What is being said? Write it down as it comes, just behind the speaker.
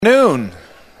Noon.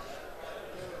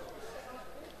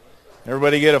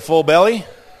 Everybody get a full belly?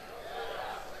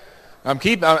 I'm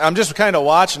just kind of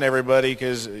watching everybody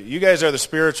because you guys are the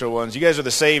spiritual ones. You guys are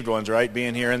the saved ones, right?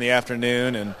 Being here in the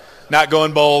afternoon and not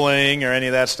going bowling or any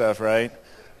of that stuff, right?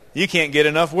 You can't get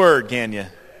enough word, can you?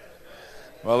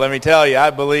 Well, let me tell you, I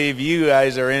believe you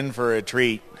guys are in for a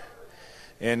treat.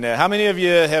 And how many of you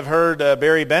have heard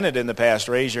Barry Bennett in the past?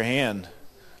 Raise your hand.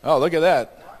 Oh, look at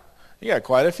that. You got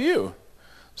quite a few.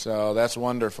 So that's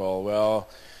wonderful. Well,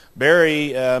 Barry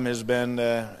has been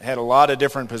had a lot of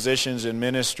different positions in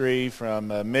ministry,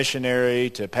 from missionary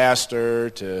to pastor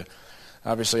to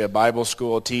obviously a Bible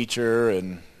school teacher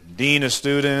and dean of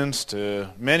students to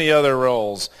many other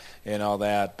roles and all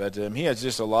that. But he has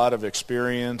just a lot of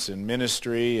experience in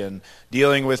ministry and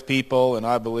dealing with people, and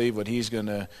I believe what he's going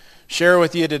to share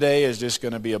with you today is just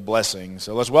going to be a blessing.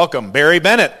 So let's welcome Barry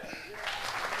Bennett.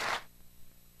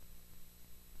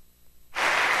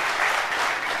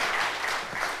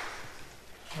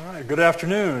 Good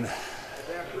afternoon.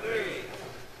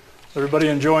 Everybody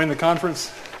enjoying the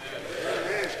conference?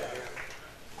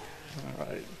 All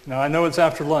right. Now, I know it's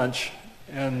after lunch,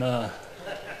 and the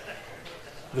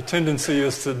tendency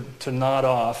is to nod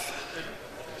off.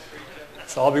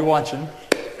 So I'll be watching,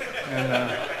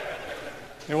 and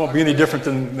it won't be any different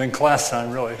than class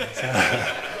time, really.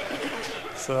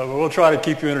 So we'll try to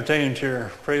keep you entertained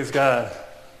here. Praise God.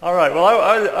 All right. Well,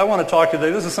 I want to talk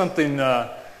today. This is something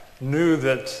new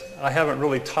that I haven't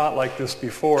really taught like this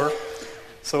before,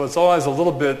 so it's always a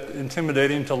little bit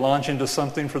intimidating to launch into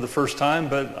something for the first time,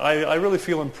 but I really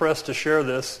feel impressed to share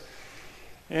this.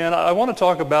 And I want to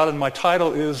talk about, and my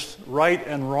title is Right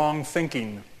and Wrong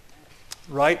Thinking.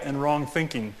 Right and Wrong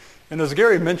Thinking. And as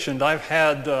Gary mentioned, I've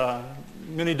had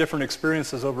many different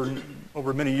experiences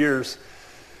over many years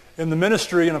in the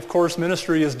ministry, and of course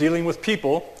ministry is dealing with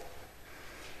people,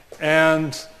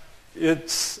 and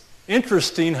it's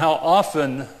interesting how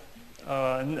often,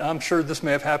 and I'm sure this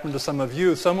may have happened to some of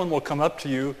you, someone will come up to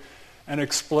you and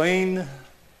explain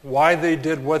why they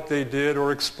did what they did,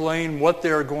 or explain what they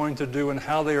are going to do and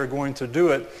how they are going to do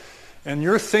it. And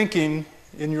you're thinking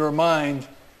in your mind,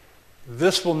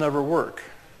 this will never work.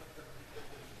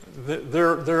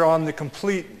 They're on the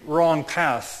complete wrong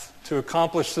path to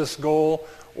accomplish this goal,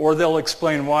 or they'll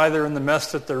explain why they're in the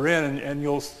mess that they're in, and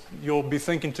you'll be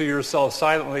thinking to yourself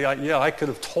silently, I could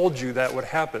have told you that would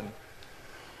happen.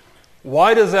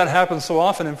 Why does that happen so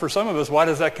often? And for some of us, why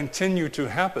does that continue to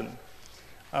happen?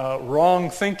 Wrong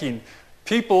thinking.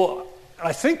 People,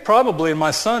 I think probably, and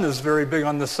my son is very big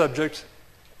on this subject,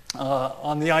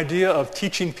 on the idea of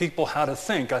teaching people how to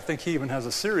think. I think he even has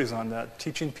a series on that,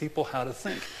 teaching people how to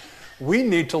think. We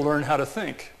need to learn how to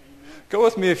think. Go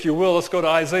with me, if you will. Let's go to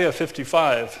Isaiah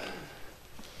 55.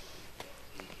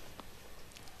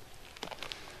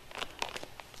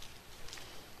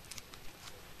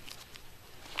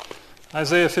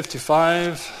 Isaiah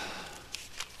 55.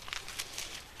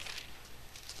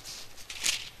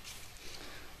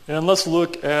 And let's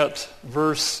look at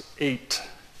verse 8.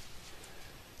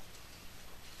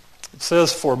 It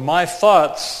says, "For my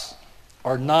thoughts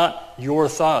are not your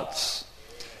thoughts,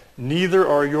 neither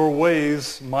are your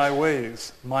ways my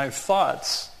ways." My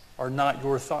thoughts are not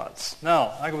your thoughts.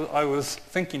 Now, I was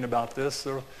thinking about this.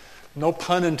 There, no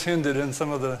pun intended in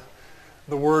some of the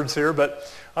words here, but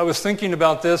I was thinking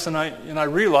about this, and I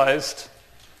realized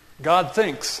God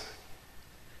thinks.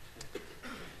 It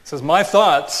says, my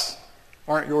thoughts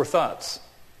aren't your thoughts.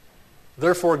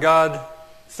 Therefore, God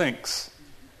thinks.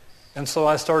 And so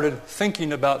I started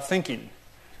thinking about thinking.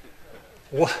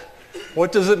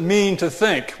 What does it mean to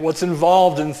think? What's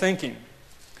involved in thinking?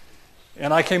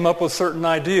 And I came up with certain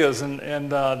ideas,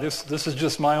 and this is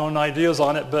just my own ideas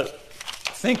on it, but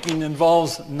thinking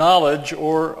involves knowledge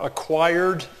or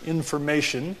acquired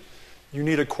information. You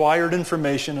need acquired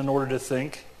information in order to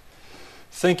think.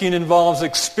 Thinking involves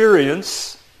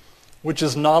experience, which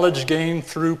is knowledge gained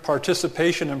through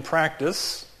participation in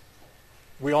practice.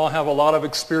 We all have a lot of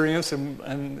experience,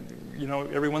 and you know,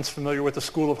 everyone's familiar with the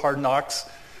School of Hard Knocks.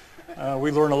 We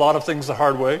learn a lot of things the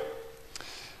hard way.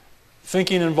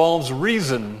 Thinking involves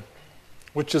reason,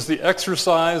 which is the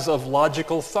exercise of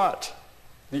logical thought.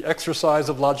 The exercise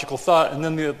of logical thought. And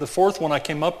then the fourth one I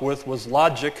came up with was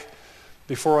logic,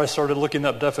 before I started looking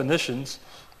up definitions.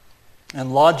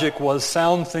 And logic was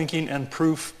sound thinking and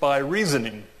proof by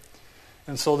reasoning.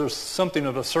 And so there's something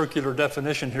of a circular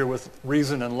definition here with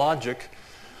reason and logic.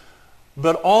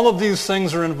 But all of these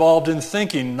things are involved in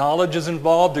thinking. Knowledge is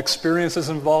involved, experience is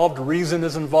involved, reason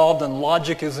is involved, and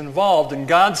logic is involved. And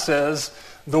God says,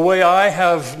 the way I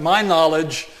have my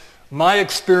knowledge My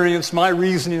experience, my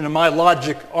reasoning, and my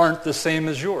logic aren't the same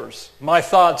as yours. My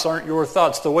thoughts aren't your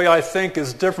thoughts. The way I think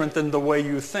is different than the way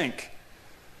you think.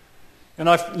 And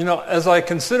as I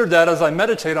consider that, as I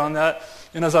meditate on that,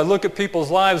 and as I look at people's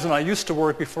lives, and I used to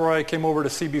work before I came over to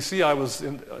CBC, I was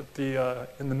in the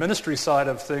ministry side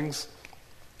of things,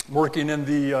 working in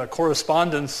the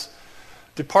correspondence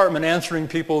department, answering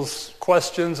people's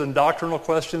questions and doctrinal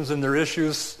questions and their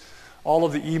issues. All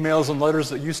of the emails and letters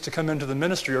that used to come into the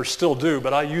ministry, or still do,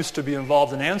 but I used to be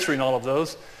involved in answering all of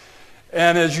those.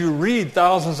 And as you read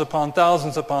thousands upon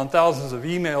thousands upon thousands of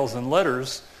emails and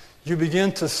letters, you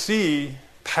begin to see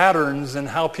patterns in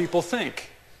how people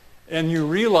think. And you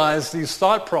realize these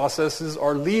thought processes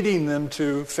are leading them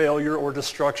to failure or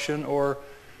destruction or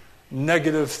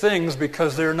negative things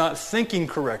because they're not thinking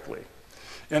correctly.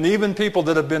 And even people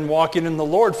that have been walking in the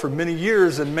Lord for many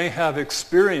years and may have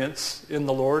experience in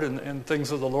the Lord and things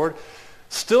of the Lord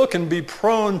still can be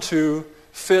prone to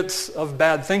fits of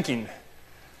bad thinking,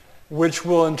 which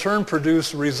will in turn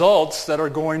produce results that are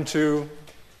going to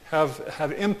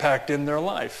have impact in their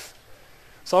life.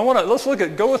 So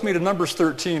go with me to Numbers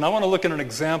 13. I want to look at an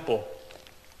example.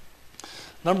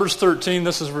 Numbers 13,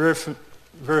 this is very,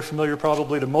 very familiar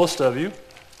probably to most of you.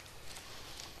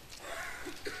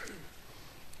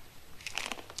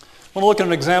 I want to look at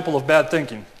an example of bad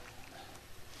thinking.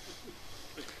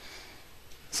 It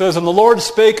says, "And the Lord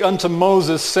spake unto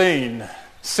Moses, saying,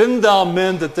 Send thou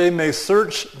men that they may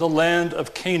search the land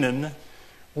of Canaan,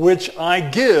 which I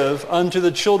give unto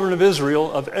the children of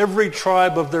Israel. Of every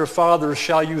tribe of their fathers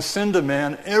shall you send a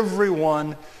man, every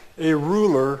one a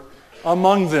ruler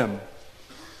among them."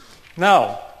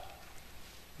 Now,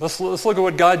 let's look at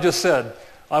what God just said.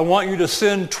 I want you to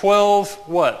send 12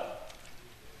 what?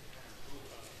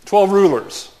 12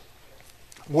 rulers.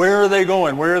 Where are they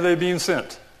going? Where are they being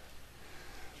sent?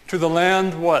 To the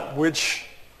land what? Which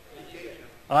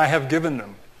I have given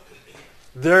them.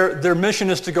 Their mission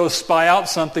is to go spy out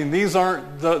something. These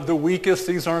aren't the weakest.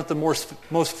 These aren't the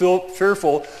most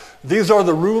fearful. These are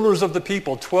the rulers of the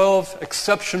people. 12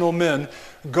 exceptional men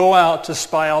go out to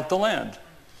spy out the land.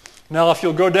 Now, if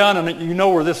you'll go down, and you know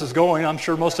where this is going, I'm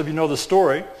sure most of you know the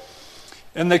story.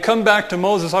 And they come back to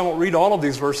Moses. I won't read all of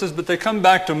these verses, but they come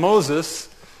back to Moses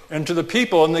and to the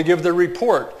people, and they give their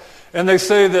report. And they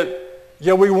say that,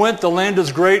 yeah, we went, the land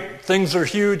is great, things are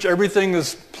huge, everything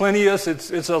is plenteous,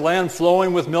 it's a land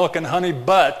flowing with milk and honey,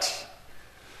 but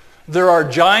there are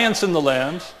giants in the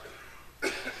land.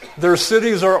 Their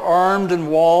cities are armed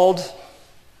and walled.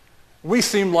 We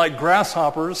seem like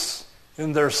grasshoppers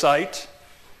in their sight.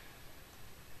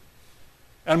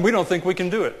 And we don't think we can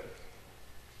do it.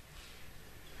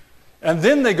 And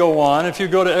then they go on. If you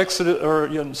go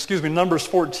to Numbers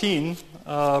 14,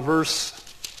 verse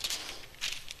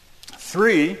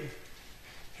 3,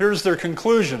 here's their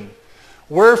conclusion.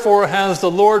 "Wherefore has the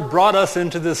Lord brought us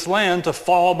into this land to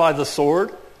fall by the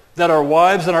sword, that our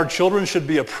wives and our children should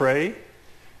be a prey?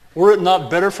 Were it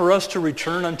not better for us to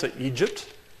return unto Egypt?"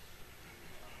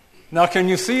 Now, can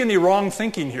you see any wrong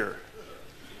thinking here?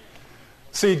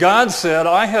 See, God said,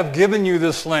 I have given you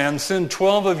this land. Send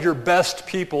 12 of your best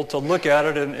people to look at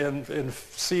it and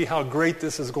see how great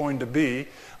this is going to be.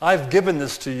 I've given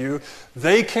this to you.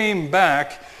 They came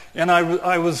back, and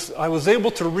I was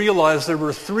able to realize there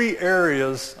were 3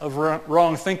 areas of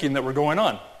wrong thinking that were going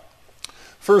on.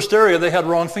 First area, they had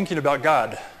wrong thinking about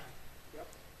God.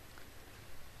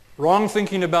 Wrong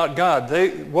thinking about God.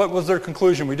 What was their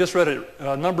conclusion? We just read it,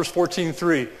 Numbers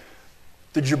 14:3.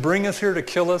 Did you bring us here to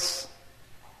kill us?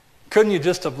 Couldn't you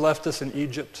just have left us in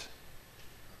Egypt?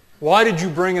 Why did you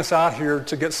bring us out here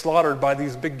to get slaughtered by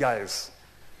these big guys?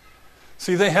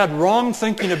 See, they had wrong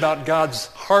thinking about God's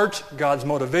heart, God's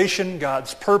motivation,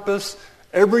 God's purpose.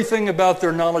 Everything about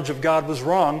their knowledge of God was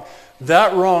wrong.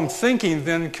 That wrong thinking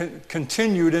then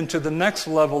continued into the next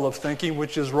level of thinking,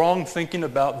 which is wrong thinking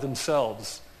about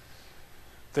themselves.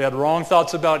 They had wrong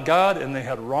thoughts about God, and they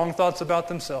had wrong thoughts about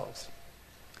themselves.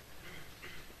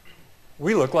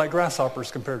 We look like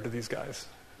grasshoppers compared to these guys.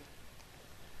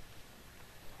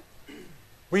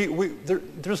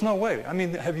 There's no way. I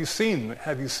mean, have you seen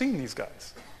these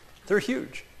guys? They're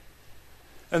huge.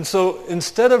 And so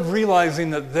instead of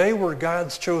realizing that they were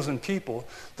God's chosen people,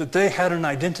 that they had an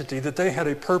identity, that they had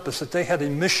a purpose, that they had a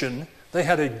mission, they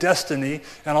had a destiny,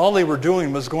 and all they were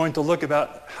doing was going to look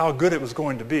about how good it was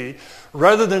going to be,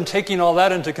 rather than taking all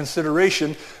that into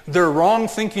consideration, their wrong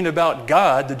thinking about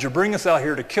God, did you bring us out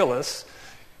here to kill us,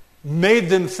 made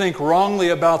them think wrongly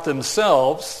about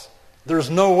themselves.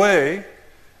 There's no way.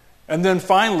 And then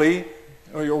finally,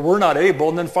 or we're not able.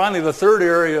 And then finally, the third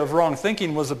area of wrong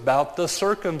thinking was about the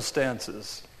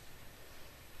circumstances.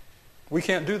 We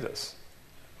can't do this.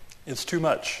 It's too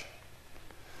much.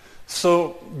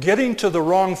 So getting to the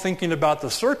wrong thinking about the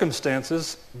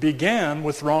circumstances began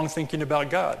with wrong thinking about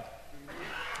God.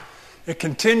 It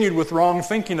continued with wrong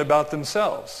thinking about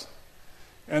themselves.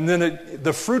 And then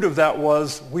the fruit of that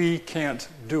was, we can't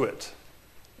do it.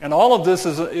 And all of this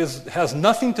has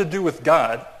nothing to do with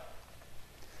God.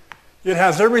 It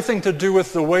has everything to do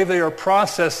with the way they are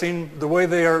processing, the way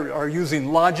they are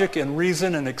using logic and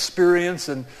reason and experience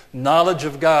and knowledge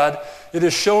of God. It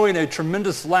is showing a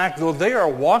tremendous lack. Though they are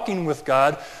walking with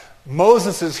God,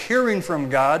 Moses is hearing from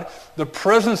God. The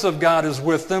presence of God is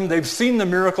with them. They've seen the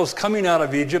miracles coming out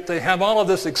of Egypt. They have all of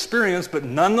this experience, but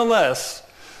nonetheless,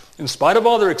 in spite of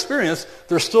all their experience,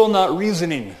 they're still not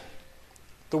reasoning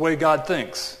the way God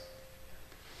thinks.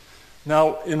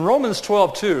 Now, in Romans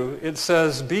 12:2, it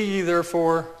says, "Be ye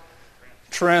therefore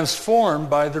transformed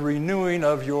by the renewing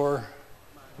of your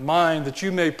mind, that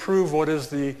you may prove what is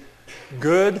the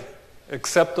good,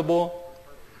 acceptable,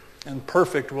 and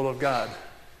perfect will of God."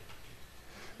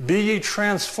 Be ye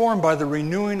transformed by the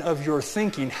renewing of your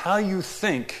thinking, how you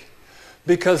think,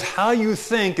 because how you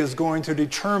think is going to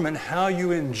determine how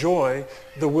you enjoy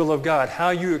the will of God, how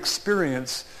you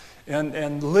experience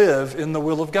and live in the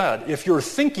will of God. If you're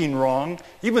thinking wrong,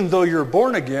 even though you're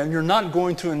born again, you're not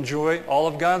going to enjoy all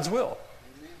of God's will,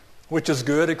 which is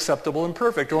good, acceptable, and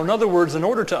perfect. Or in other words, in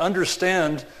order to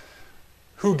understand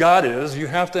who God is, you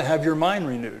have to have your mind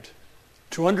renewed.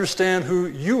 To understand who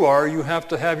you are, you have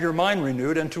to have your mind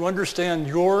renewed. And to understand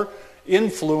your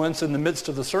influence in the midst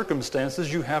of the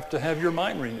circumstances, you have to have your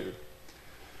mind renewed.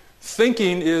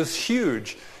 Thinking is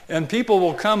huge. And people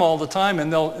will come all the time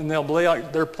and they'll lay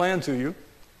out their plan to you.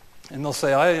 And they'll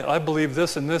say, I believe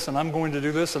this, and I'm going to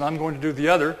do this, and I'm going to do the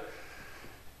other.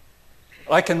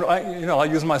 I'll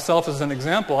use myself as an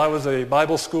example. I was a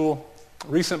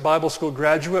recent Bible school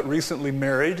graduate, recently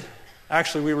married.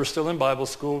 Actually, we were still in Bible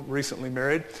school, recently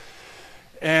married.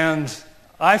 And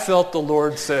I felt the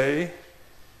Lord say,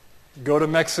 go to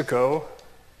Mexico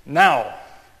now.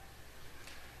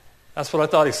 That's what I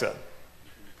thought he said.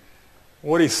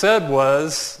 What he said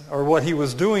was, or what he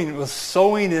was doing, was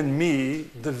sowing in me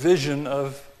the vision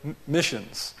of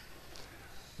missions.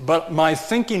 But my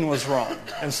thinking was wrong.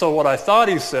 And so what I thought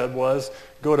he said was,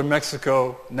 go to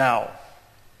Mexico now.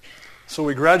 So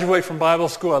we graduate from Bible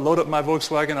school. I load up my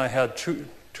Volkswagen. I had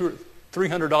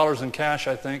 $300 in cash,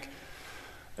 I think.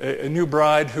 A new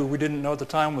bride who we didn't know at the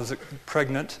time was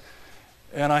pregnant.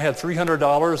 And I had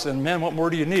 $300, and man, what more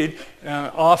do you need?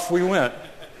 And off we went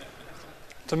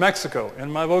to Mexico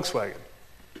in my Volkswagen.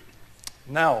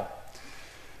 Now,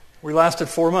 we lasted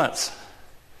 4 months.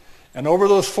 And over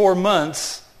those 4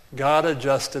 months, God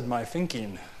adjusted my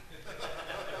thinking.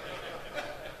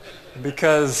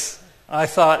 Because I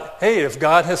thought, hey, if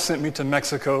God has sent me to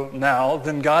Mexico now,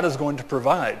 then God is going to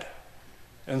provide.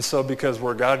 And so because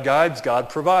where God guides, God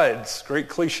provides. Great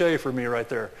cliche for me right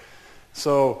there.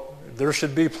 So there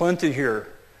should be plenty here.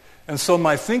 And so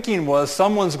my thinking was,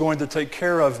 someone's going to take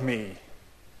care of me,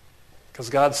 because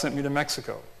God sent me to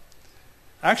Mexico.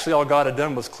 Actually, all God had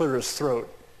done was clear his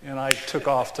throat, and I took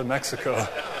off to Mexico.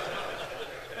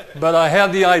 But I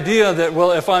had the idea that,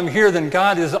 well, if I'm here, then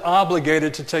God is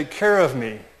obligated to take care of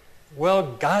me.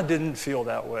 Well, God didn't feel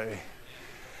that way.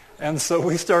 And so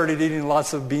we started eating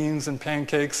lots of beans and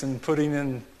pancakes and putting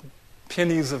in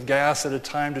pennies of gas at a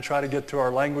time to try to get to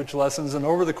our language lessons. And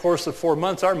over the course of 4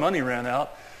 months, our money ran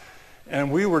out,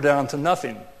 and we were down to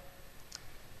nothing.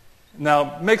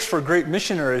 Now, it makes for great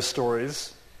missionary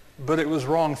stories, but it was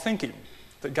wrong thinking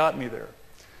that got me there.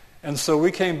 And so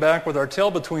we came back with our tail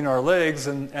between our legs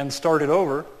and started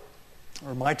over,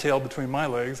 or my tail between my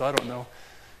legs, I don't know.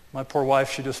 My poor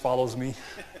wife, she just follows me.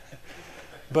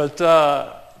 But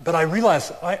I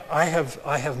realized I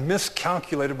have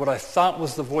miscalculated what I thought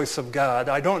was the voice of God.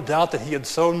 I don't doubt that he had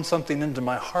sown something into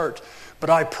my heart, but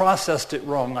I processed it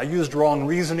wrong. I used wrong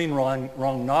reasoning,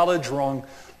 wrong knowledge, wrong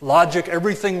logic.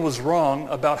 Everything was wrong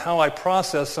about how I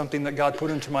processed something that God put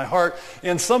into my heart.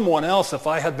 And someone else, if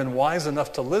I had been wise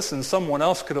enough to listen, someone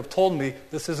else could have told me,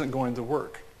 this isn't going to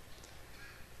work.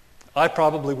 I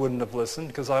probably wouldn't have listened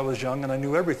because I was young and I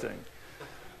knew everything.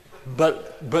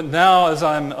 But now, as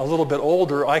I'm a little bit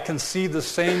older, I can see the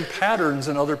same patterns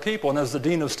in other people. And as the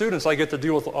dean of students, I get to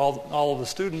deal with all of the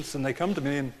students, and they come to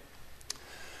me, and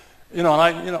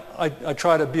I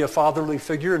try to be a fatherly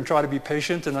figure and try to be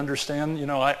patient and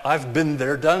understand. I've been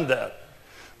there, done that.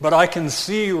 But I can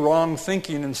see wrong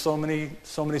thinking in so many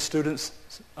students'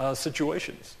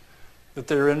 situations, that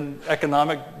they're in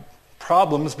economic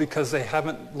problems because they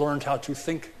haven't learned how to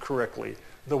think correctly.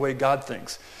 the way God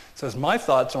thinks. It says, my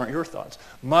thoughts aren't your thoughts.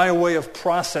 My way of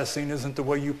processing isn't the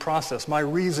way you process. My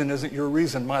reason isn't your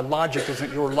reason. My logic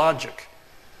isn't your logic.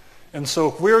 And so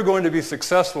if we're going to be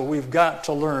successful, we've got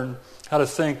to learn how to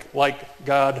think like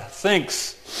God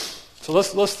thinks. So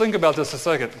let's think about this a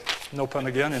second. No pun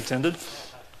again intended.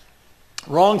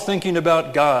 Wrong thinking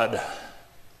about God.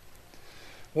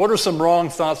 What are some wrong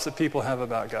thoughts that people have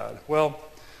about God? Well,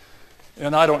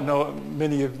 and I don't know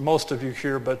most of you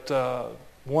here, but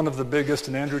one of the biggest,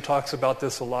 and Andrew talks about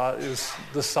this a lot, is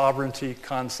the sovereignty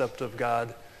concept of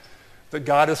God, that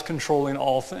God is controlling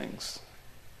all things.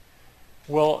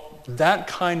 Well, that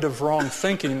kind of wrong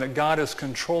thinking, that God is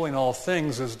controlling all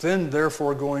things, is then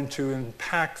therefore going to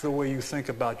impact the way you think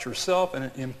about yourself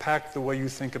and impact the way you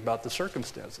think about the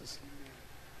circumstances.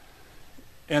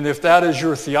 And if that is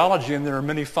your theology, and there are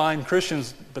many fine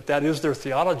Christians, but that is their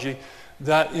theology,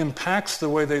 that impacts the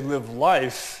way they live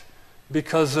life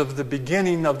because of the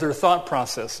beginning of their thought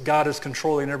process. God is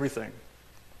controlling everything.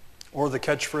 Or the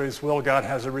catchphrase, well, God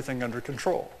has everything under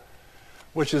control.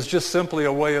 Which is just simply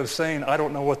a way of saying, I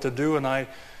don't know what to do, and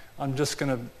I'm just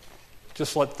going to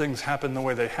just let things happen the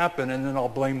way they happen, and then I'll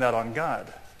blame that on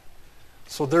God.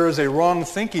 So there is a wrong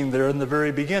thinking there in the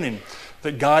very beginning,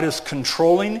 that God is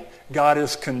controlling, God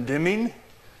is condemning,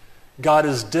 God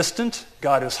is distant,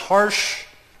 God is harsh,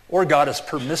 or God is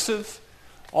permissive.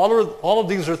 All of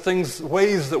these are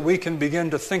ways that we can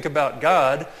begin to think about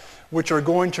God, which are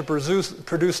going to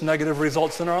produce negative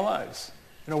results in our lives.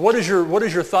 You know, what is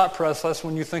your thought process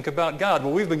when you think about God?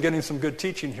 Well, we've been getting some good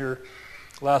teaching here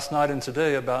last night and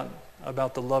today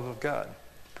about the love of God.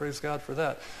 Praise God for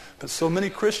that. But so many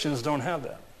Christians don't have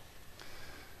that.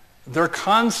 Their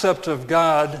concept of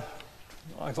God,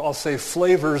 I'll say,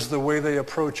 flavors the way they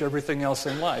approach everything else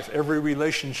in life, every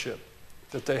relationship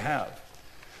that they have.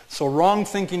 So wrong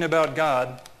thinking about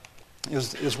God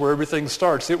is where everything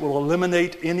starts. It will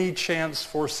eliminate any chance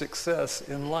for success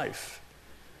in life.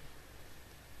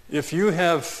 If you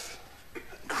have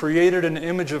created an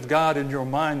image of God in your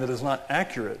mind that is not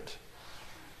accurate,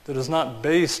 that is not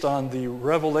based on the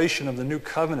revelation of the new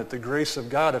covenant, the grace of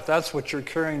God, if that's what you're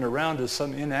carrying around as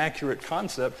some inaccurate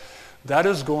concept, that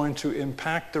is going to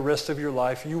impact the rest of your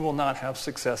life. You will not have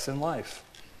success in life.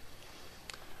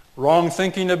 Wrong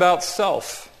thinking about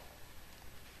self.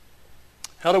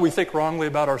 How do we think wrongly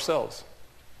about ourselves?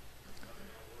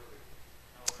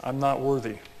 I'm not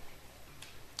worthy.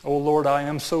 Oh Lord, I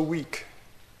am so weak.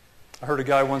 I heard a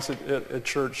guy once at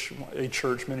church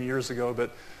many years ago,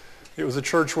 but it was a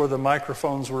church where the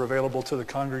microphones were available to the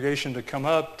congregation to come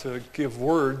up to give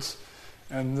words,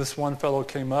 and this one fellow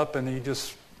came up and he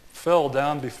just fell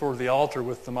down before the altar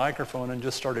with the microphone and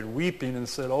just started weeping and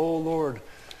said, oh Lord,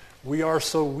 we are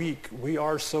so weak, we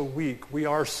are so weak, we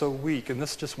are so weak. And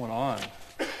this just went on.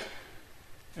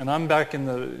 And I'm back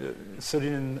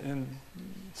sitting in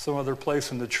some other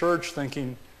place in the church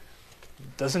thinking,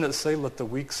 doesn't it say, let the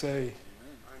weak say,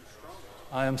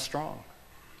 I am strong?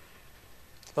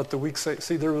 Let the weak say,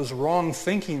 see, there was wrong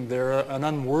thinking there, an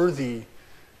unworthy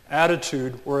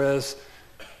attitude, whereas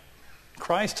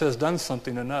Christ has done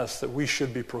something in us that we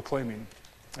should be proclaiming.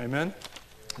 Amen?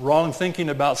 Wrong thinking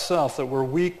about self, that we're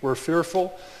weak, we're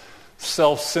fearful,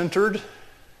 self-centered.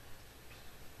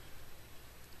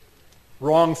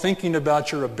 Wrong thinking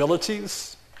about your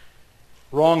abilities.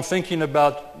 Wrong thinking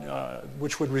about,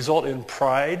 which would result in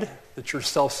pride, that you're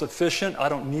self-sufficient. I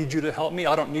don't need you to help me.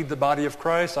 I don't need the body of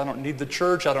Christ. I don't need the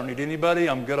church. I don't need anybody.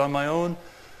 I'm good on my own.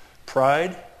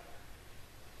 Pride.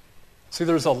 See,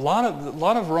 there's a lot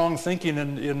of wrong thinking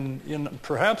in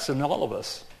perhaps in all of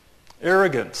us.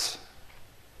 Arrogance.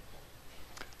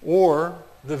 Or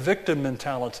the victim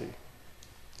mentality.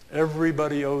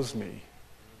 Everybody owes me.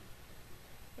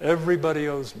 Everybody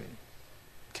owes me.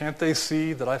 Can't they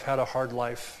see that I've had a hard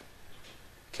life?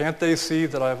 Can't they see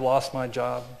that I've lost my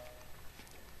job?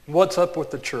 What's up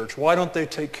with the church? Why don't they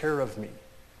take care of me?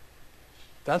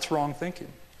 That's wrong thinking.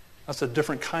 That's a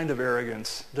different kind of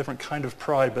arrogance, different kind of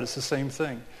pride, but it's the same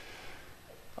thing.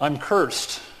 I'm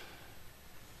cursed.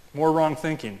 More wrong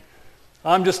thinking.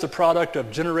 I'm just a product of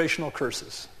generational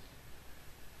curses.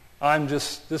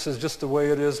 This is just the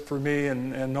way it is for me,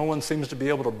 and no one seems to be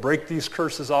able to break these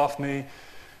curses off me.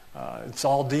 It's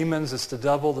all demons, it's the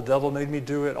devil made me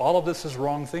do it. All of this is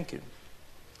wrong thinking.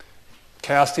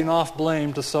 Casting off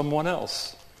blame to someone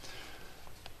else.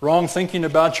 Wrong thinking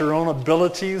about your own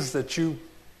abilities, that you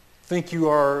think you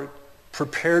are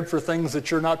prepared for things that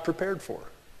you're not prepared for.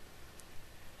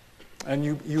 And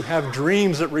you have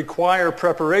dreams that require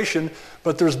preparation,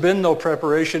 but there's been no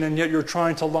preparation, and yet you're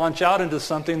trying to launch out into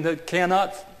something that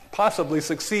cannot possibly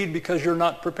succeed because you're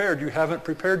not prepared. You haven't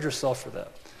prepared yourself for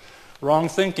that. Wrong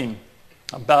thinking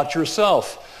about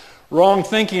yourself. Wrong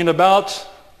thinking about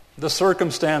the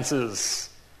circumstances.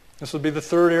 This would be the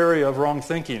third area of wrong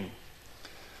thinking.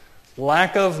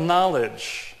 Lack of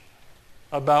knowledge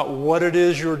about what it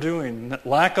is you're doing.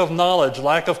 Lack of knowledge,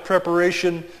 lack of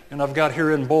preparation, and I've got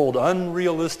here in bold,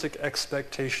 unrealistic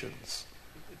expectations.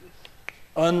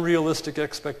 Unrealistic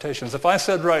expectations. If I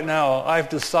said right now, I've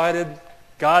decided,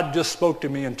 God just spoke to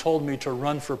me and told me to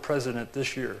run for president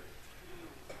this year.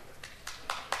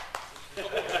 You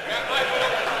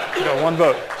got one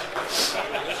vote.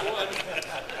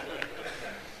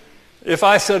 If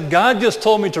I said, God just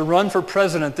told me to run for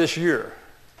president this year,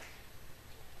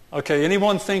 okay,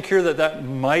 anyone think here that that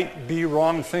might be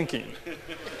wrong thinking?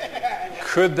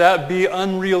 Could that be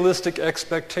unrealistic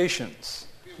expectations?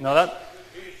 Now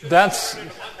that's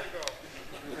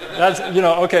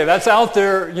okay, that's out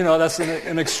there, that's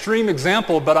an extreme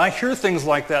example, but I hear things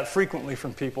like that frequently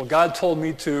from people. God told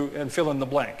me to, and fill in the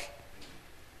blank.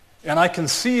 And I can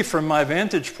see from my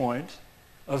vantage point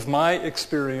of my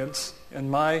experience and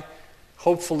my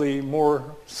hopefully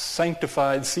more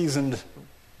sanctified, seasoned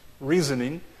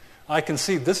reasoning, I can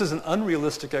see this is an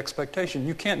unrealistic expectation.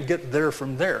 You can't get there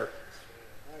from there.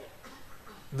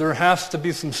 There has to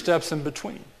be some steps in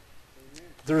between.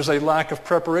 There's a lack of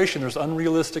preparation. There's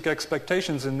unrealistic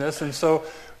expectations in this. And so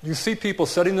you see people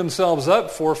setting themselves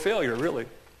up for failure, really.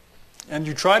 And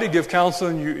you try to give counsel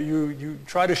and you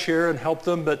try to share and help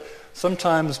them, but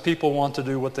sometimes people want to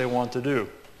do what they want to do.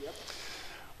 Yep.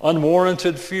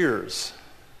 Unwarranted fears.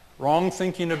 Wrong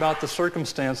thinking about the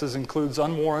circumstances includes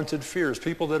unwarranted fears,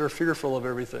 people that are fearful of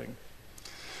everything.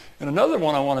 And another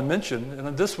one I want to mention,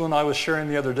 and this one I was sharing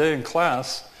the other day in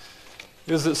class,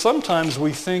 is that sometimes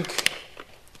we think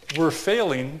we're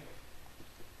failing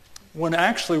when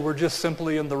actually we're just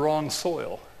simply in the wrong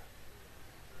soil.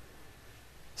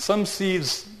 Some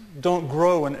seeds don't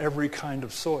grow in every kind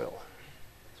of soil.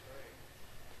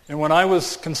 And when I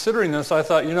was considering this, I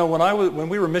thought, when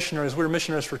we were missionaries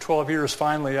for 12 years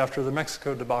finally after the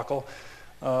Mexico debacle.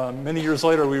 Many years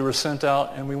later we were sent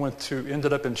out and we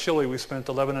ended up in Chile. We spent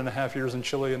 11 and a half years in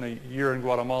Chile and a year in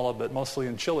Guatemala, but mostly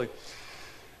in Chile.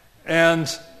 And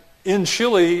in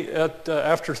Chile,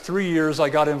 after 3 years, I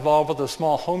got involved with a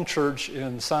small home church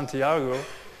in Santiago.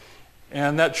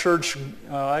 And that church,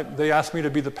 they asked me to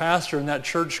be the pastor, and that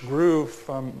church grew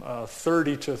from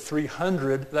 30 to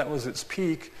 300. That was its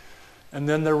peak. And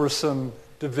then there were some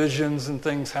divisions and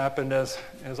things happened as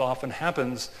often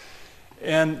happens.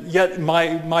 And yet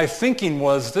my thinking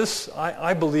was this,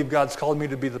 I believe God's called me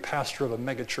to be the pastor of a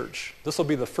megachurch. This will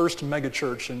be the first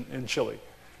megachurch in Chile.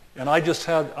 And I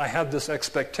had this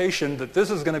expectation that this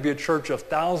is going to be a church of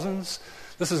thousands.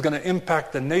 This is going to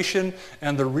impact the nation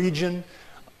and the region.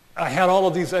 I had all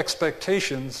of these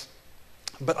expectations,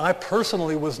 but I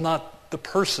personally was not the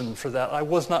person for that. I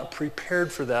was not prepared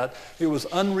for that. It was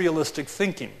unrealistic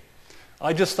thinking.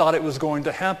 I just thought it was going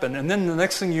to happen. And then the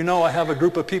next thing you know, I have a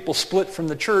group of people split from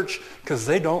the church because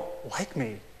they don't like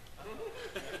me.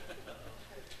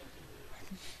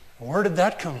 Where did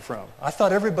that come from? I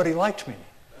thought everybody liked me.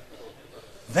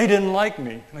 They didn't like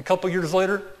me. And a couple years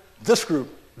later, this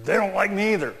group, they don't like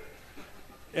me either.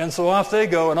 And so off they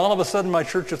go, and all of a sudden my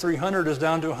church of 300 is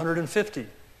down to 150. And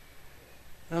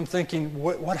I'm thinking,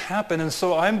 what happened? And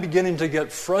so I'm beginning to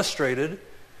get frustrated,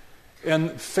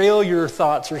 and failure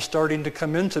thoughts are starting to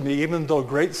come into me, even though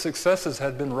great successes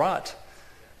had been wrought.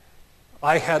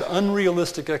 I had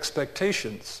unrealistic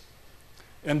expectations.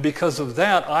 And because of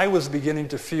that, I was beginning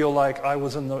to feel like I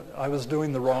was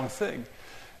doing the wrong thing.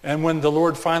 And when the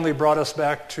Lord finally brought us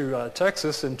back to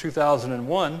Texas in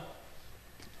 2001,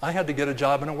 I had to get a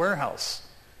job in a warehouse.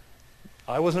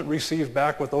 I wasn't received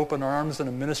back with open arms in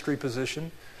a ministry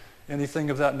position,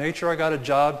 anything of that nature. I got a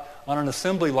job on an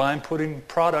assembly line putting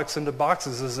products into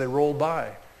boxes as they rolled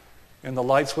by. And the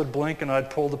lights would blink and I'd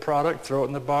pull the product, throw it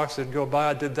in the box, it'd go by.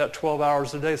 I did that 12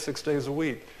 hours a day, 6 days a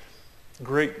week.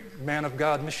 Great man of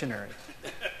God missionary.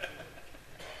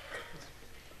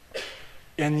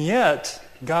 And yet,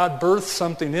 God birthed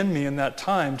something in me in that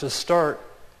time to start.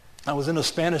 I was in a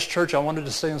Spanish church. I wanted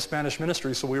to stay in Spanish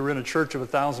ministry, so we were in a church of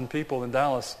 1,000 people in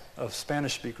Dallas of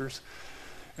Spanish speakers.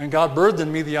 And God birthed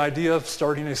in me the idea of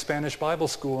starting a Spanish Bible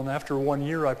school. And after 1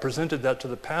 year, I presented that to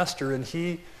the pastor, and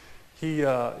he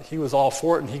was all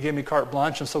for it, and he gave me carte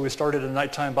blanche. And so we started a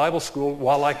nighttime Bible school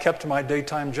while I kept my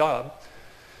daytime job.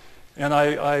 And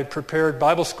I prepared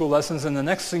Bible school lessons, and the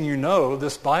next thing you know,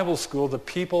 this Bible school, the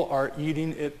people are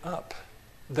eating it up.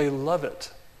 They love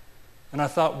it. And I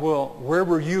thought, well, where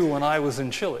were you when I was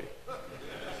in Chile?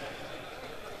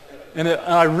 And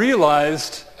I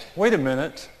realized, wait a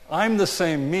minute, I'm the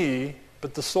same me,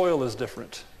 but the soil is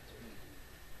different.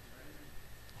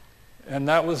 And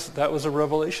that was a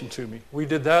revelation to me. We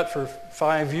did that for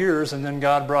 5 years, and then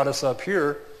God brought us up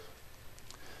here.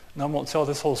 And I won't tell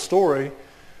this whole story,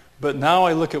 but now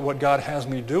I look at what God has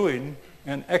me doing,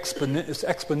 and it's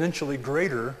exponentially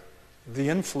greater, the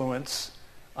influence.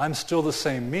 I'm still the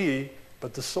same me,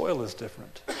 but the soil is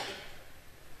different.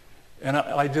 And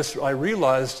I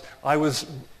realized I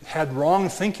had wrong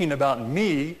thinking about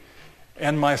me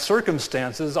and my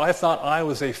circumstances. I thought I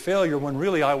was a failure when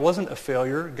really I wasn't a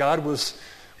failure. God was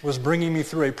bringing me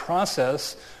through a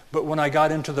process, but when I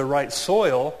got into the right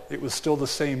soil, it was still the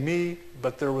same me,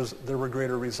 but there were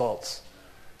greater results.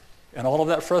 And all of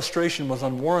that frustration was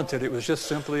unwarranted. It was just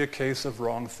simply a case of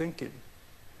wrong thinking.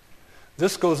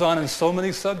 This goes on in so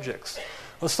many subjects.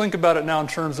 Let's think about it now in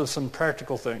terms of some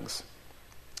practical things.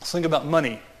 Let's think about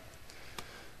money.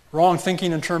 Wrong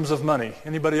thinking in terms of money.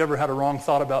 Anybody ever had a wrong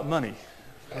thought about money?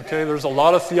 Okay, there's a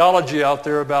lot of theology out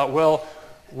there about, well,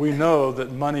 we know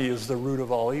that money is the root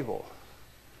of all evil.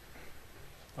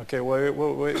 Okay,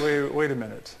 wait a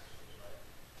minute.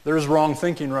 There's wrong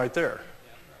thinking right there.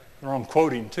 Wrong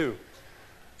quoting too.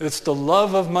 It's the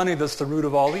love of money that's the root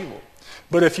of all evil.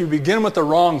 But if you begin with the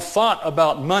wrong thought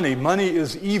about money, money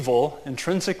is evil,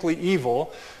 intrinsically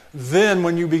evil, then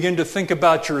when you begin to think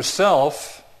about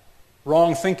yourself,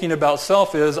 wrong thinking about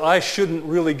self is, I shouldn't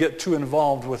really get too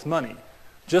involved with money.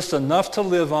 Just enough to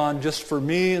live on, just for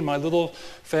me and my little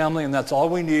family, and that's all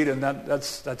we need, and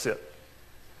that's it.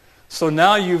 So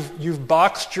now you've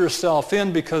boxed yourself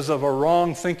in because of a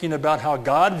wrong thinking about how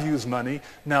God views money.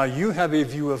 Now you have a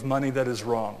view of money that is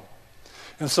wrong.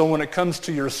 And so when it comes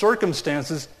to your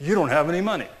circumstances, you don't have any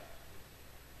money.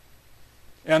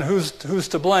 And who's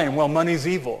to blame? Well, money's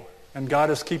evil, and God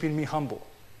is keeping me humble.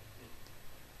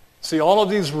 See, all of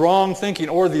these wrong thinking,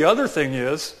 or the other thing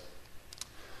is,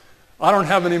 I don't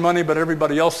have any money, but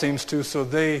everybody else seems to, so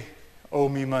they owe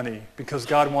me money because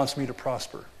God wants me to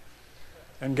prosper.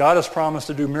 And God has promised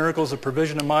to do miracles of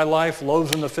provision in my life,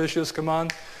 loaves and the fishes, come on.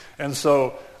 And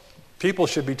so people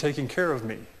should be taking care of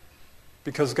me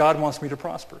because God wants me to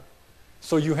prosper.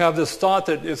 So you have this thought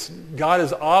that God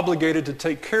is obligated to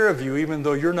take care of you even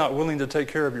though you're not willing to take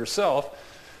care of yourself.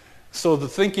 So the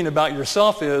thinking about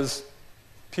yourself is,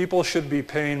 people should be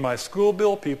paying my school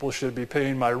bill, people should be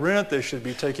paying my rent, they should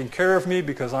be taking care of me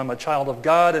because I'm a child of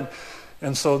God,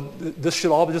 and so this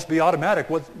should all just be automatic.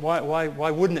 Why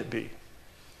wouldn't it be?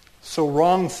 So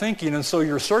wrong thinking, and so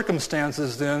your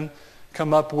circumstances then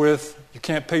come up with, you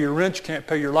can't pay your rent, you can't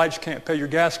pay your lights, you can't pay your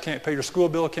gas, you can't pay your school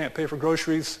bill, you can't pay for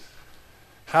groceries.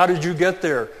 How did you get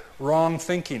there? Wrong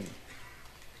thinking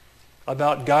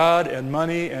about God and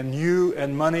money and you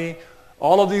and money.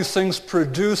 All of these things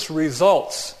produce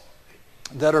results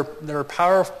that are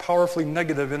powerfully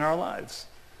negative in our lives.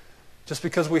 Just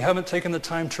because we haven't taken the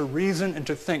time to reason and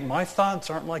to think, my thoughts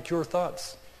aren't like your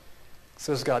thoughts.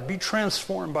 Says God, be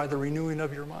transformed by the renewing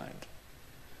of your mind.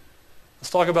 Let's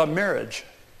talk about marriage.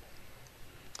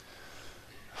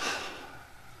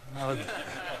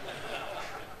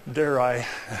 Dare I?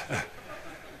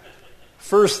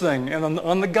 First thing, and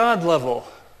on the God level,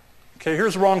 okay,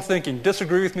 here's wrong thinking.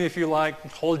 Disagree with me if you like.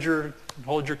 Hold your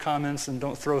comments and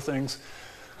don't throw things.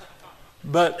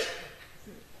 But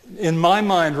in my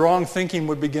mind, wrong thinking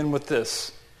would begin with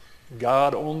this.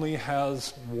 God only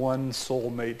has one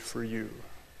soulmate for you.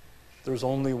 There's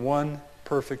only one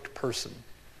perfect person.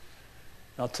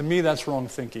 Now, to me, that's wrong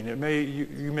thinking.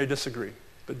 You may disagree,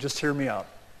 but just hear me out.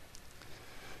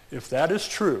 If that is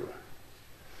true,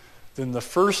 then the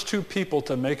first two people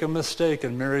to make a mistake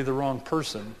and marry the wrong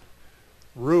person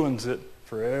ruins it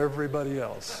for everybody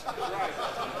else.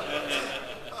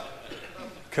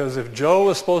 Because if Joe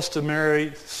was supposed to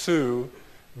marry Sue,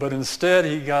 but instead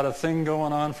he got a thing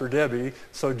going on for Debbie,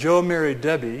 so Joe married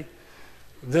Debbie,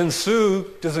 then Sue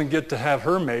doesn't get to have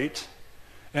her mate,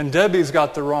 and Debbie's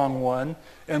got the wrong one,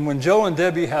 and when Joe and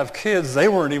Debbie have kids, they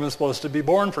weren't even supposed to be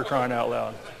born, for crying out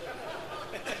loud.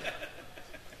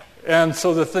 And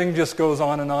so the thing just goes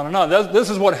on and on and on. This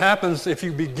is what happens if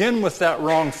you begin with that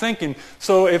wrong thinking.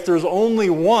 So if there's only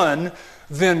one,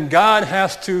 then God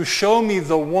has to show me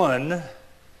the one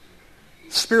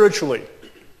spiritually.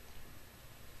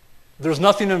 There's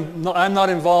nothing, I'm not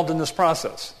involved in this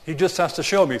process. He just has to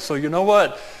show me. So you know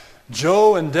what?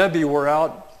 Joe and Debbie were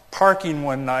out parking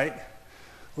one night,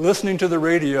 listening to the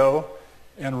radio,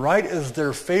 and right as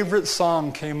their favorite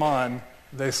song came on,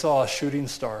 they saw a shooting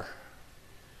star.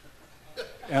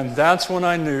 And that's when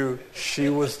I knew she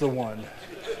was the one.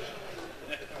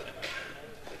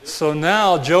 So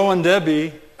now Joe and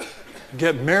Debbie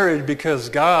get married because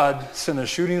God sent a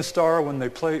shooting star when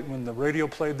the radio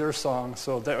played their song.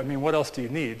 So what else do you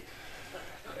need?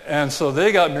 And so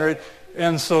they got married.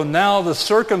 And so now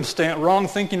the wrong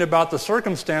thinking about the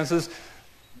circumstances,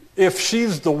 if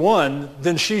she's the one,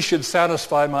 then she should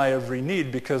satisfy my every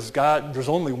need because God, there's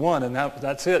only one and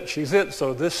that's it. She's it.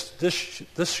 So this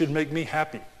should make me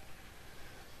happy.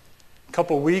 A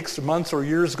couple weeks, months, or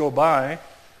years go by,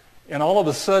 and all of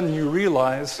a sudden you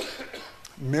realize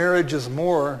marriage is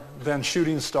more than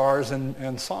shooting stars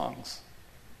and songs.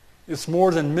 It's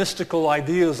more than mystical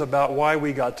ideas about why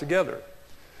we got together.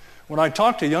 When I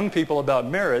talk to young people about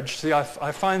marriage, see, I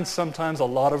find sometimes a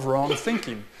lot of wrong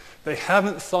thinking. They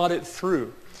haven't thought it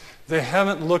through. They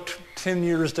haven't looked 10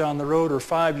 years down the road or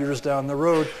 5 years down the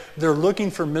road. They're looking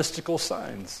for mystical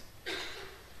signs.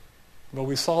 Well,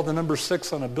 we saw the number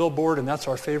 6 on a billboard, and that's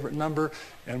our favorite number.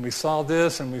 And we saw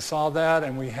this, and we saw that,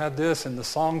 and we had this, and the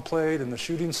song played, and the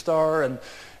shooting star,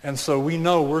 and so we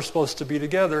know we're supposed to be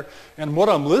together. And what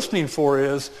I'm listening for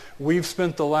is we've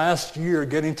spent the last year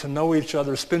getting to know each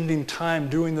other, spending time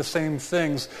doing the same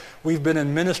things. We've been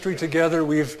in ministry together.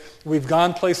 We've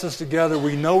gone places together.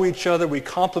 We know each other. We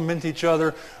complement each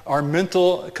other. Our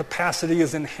mental capacity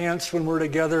is enhanced when we're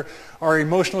together. Our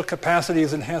emotional capacity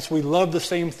is enhanced. We love the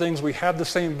same things. We have the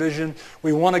same vision.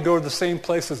 We want to go to the same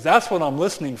places. That's what I'm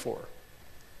listening for.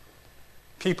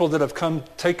 People that have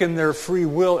taken their free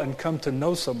will and come to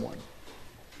know someone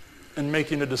and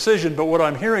making a decision. But what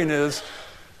I'm hearing is,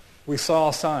 we saw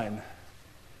a sign.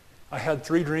 I had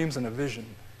 3 dreams and a vision.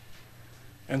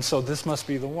 And so this must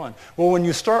be the one. Well, when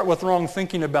you start with wrong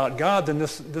thinking about God, then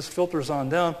this filters on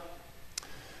down.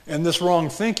 And this wrong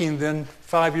thinking, then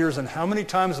 5 years, and how many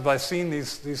times have I seen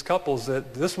these couples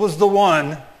that this was the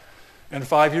one, and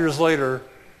 5 years later,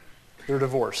 they're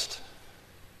divorced.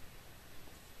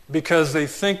 Because they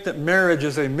think that marriage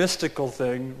is a mystical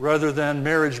thing rather than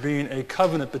marriage being a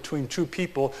covenant between two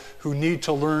people who need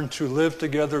to learn to live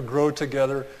together, grow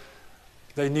together.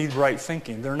 They need right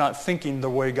thinking. They're not thinking the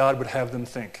way God would have them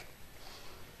think.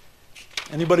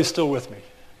 Anybody still with me?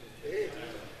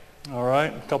 All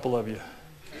right, a couple of you.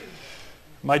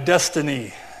 My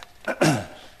destiny.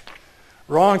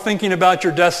 Wrong thinking about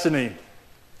your destiny.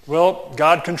 Well,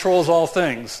 God controls all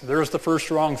things. There's the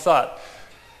first wrong thought.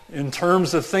 In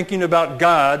terms of thinking about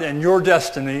God and your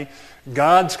destiny,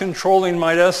 God's controlling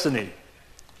my destiny,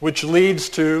 which leads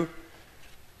to,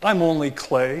 I'm only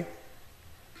clay.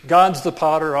 God's the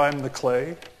potter, I'm the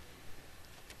clay.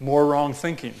 More wrong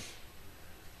thinking.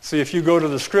 See, if you go to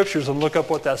the scriptures and look up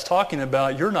what that's talking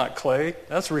about, you're not clay.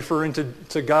 That's referring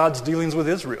to God's dealings with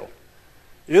Israel.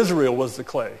 Israel was the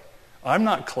clay. I'm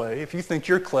not clay. If you think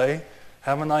you're clay,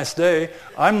 have a nice day.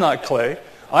 I'm not clay.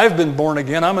 I've been born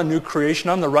again. I'm a new creation.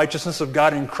 I'm the righteousness of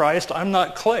God in Christ. I'm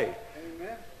not clay.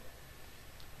 Amen.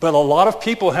 But a lot of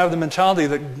people have the mentality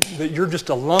that you're just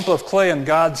a lump of clay and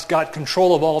God's got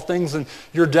control of all things and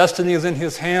your destiny is in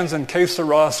His hands and que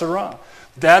sera, sera.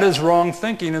 That is wrong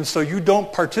thinking, and so you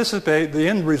don't participate. The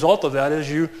end result of that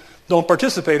is you don't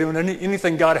participate in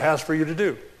anything God has for you to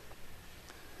do.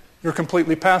 You're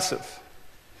completely passive.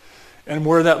 And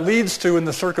where that leads to in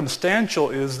the circumstantial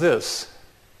is this.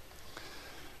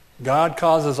 God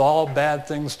causes all bad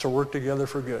things to work together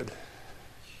for good.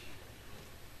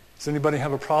 Does anybody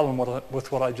have a problem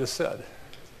with what I just said?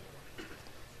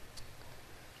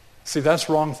 See, that's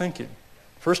wrong thinking.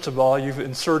 First of all, you've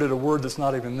inserted a word that's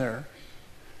not even there.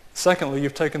 Secondly,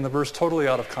 you've taken the verse totally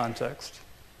out of context.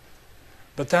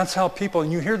 But that's how people,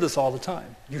 and you hear this all the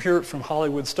time. You hear it from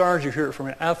Hollywood stars, you hear it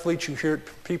from athletes, you hear it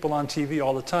from people on TV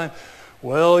all the time.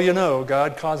 Well, you know,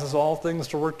 God causes all things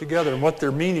to work together. And what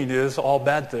their meaning is, all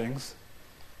bad things,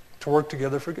 to work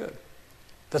together for good.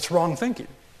 That's wrong thinking.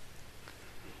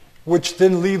 Which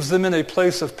then leaves them in a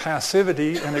place of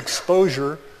passivity and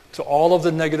exposure to all of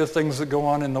the negative things that go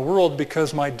on in the world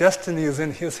because my destiny is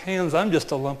in His hands. I'm just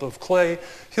a lump of clay.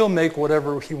 He'll make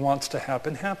whatever He wants to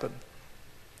happen, happen.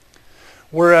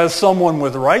 Whereas someone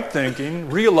with right thinking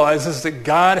realizes that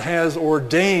God has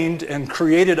ordained and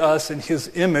created us in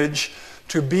His image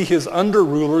to be His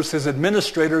under-rulers, His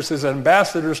administrators, His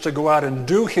ambassadors, to go out and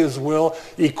do His will,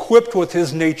 equipped with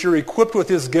His nature, equipped with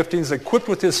His giftings, equipped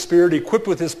with His Spirit, equipped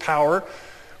with His power.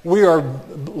 We are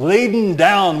laden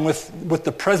down with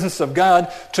the presence of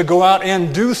God to go out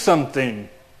and do something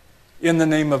in the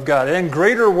name of God. And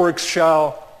greater works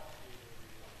shall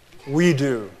we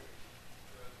do.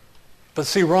 But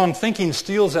see, wrong thinking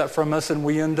steals that from us and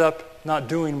we end up not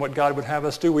doing what God would have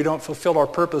us do. We don't fulfill our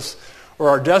purpose or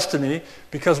our destiny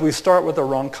because we start with the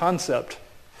wrong concept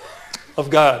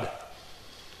of God.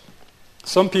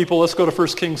 Some people, let's go to 1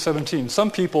 Kings 17.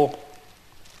 Some people,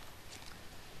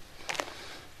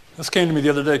 this came to me the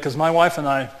other day because my wife and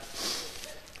I,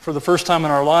 for the first time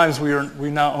in our lives, we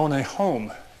now own a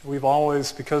home. We've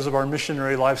always, because of our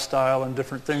missionary lifestyle and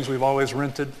different things, we've always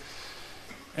rented.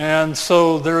 And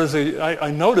so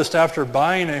I noticed after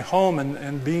buying a home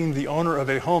and being the owner of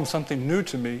a home, something new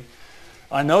to me,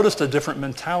 I noticed a different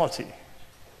mentality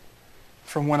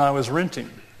from when I was renting.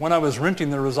 When I was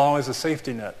renting, there was always a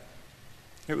safety net.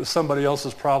 It was somebody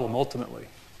else's problem ultimately.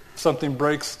 If something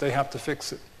breaks, they have to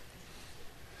fix it.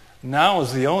 Now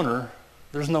as the owner,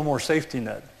 there's no more safety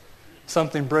net.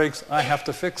 Something breaks, I have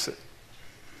to fix it.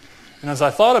 And as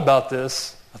I thought about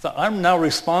this, I thought, I'm now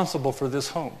responsible for this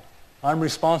home. I'm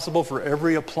responsible for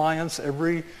every appliance,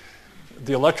 the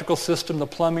electrical system, the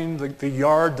plumbing, the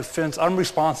yard, the fence. I'm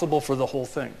responsible for the whole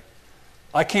thing.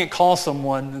 I can't call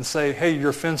someone and say, hey,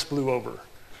 your fence blew over.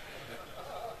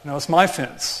 No, it's my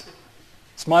fence.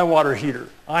 It's my water heater.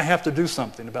 I have to do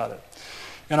something about it.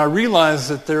 And I realize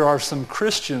that there are some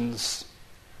Christians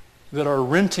that are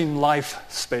renting life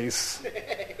space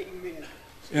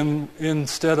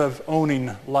instead of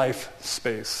owning life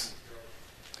space.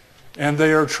 And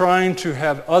they are trying to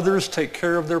have others take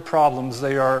care of their problems.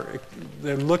 They're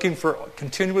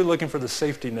continually looking for the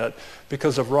safety net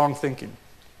because of wrong thinking.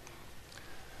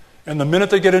 And the minute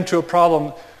they get into a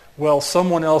problem, well,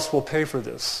 someone else will pay for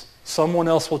this. Someone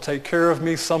else will take care of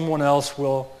me. Someone else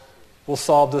will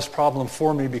solve this problem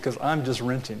for me because I'm just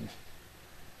renting.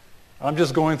 I'm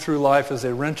just going through life as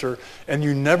a renter, and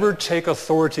you never take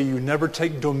authority, you never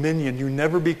take dominion, you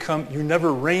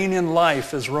never reign in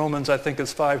life, as Romans, I think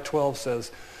it's 5:12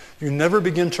 says. You never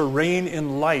begin to reign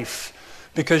in life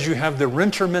because you have the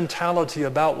renter mentality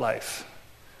about life,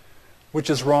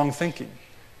 which is wrong thinking.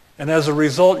 And as a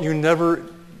result, you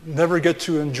never get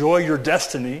to enjoy your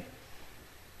destiny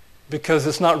because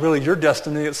it's not really your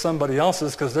destiny, it's somebody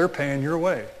else's because they're paying your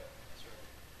way.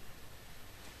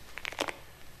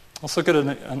 Let's look at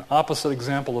an opposite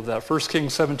example of that. 1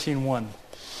 Kings 17:1.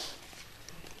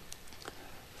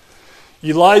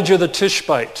 Elijah the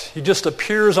Tishbite. He just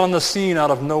appears on the scene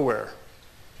out of nowhere.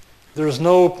 There's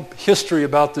no history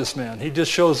about this man. He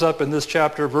just shows up in this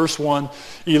chapter, verse 1.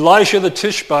 Elijah the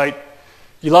Tishbite,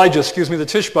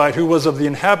 who was of the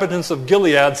inhabitants of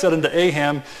Gilead, said unto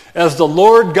Ahab, as the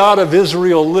Lord God of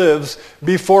Israel lives,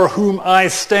 before whom I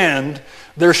stand,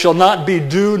 there shall not be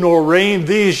dew nor rain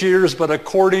these years, but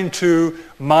according to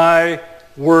my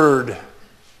word.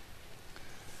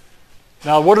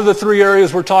 Now, what are the three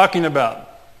areas we're talking about?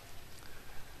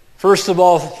 First of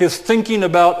all, his thinking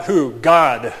about who?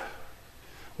 God.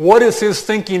 What is his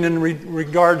thinking in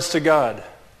regards to God?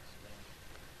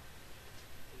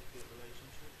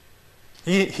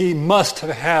 He must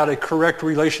have had a correct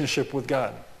relationship with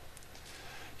God.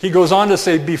 He goes on to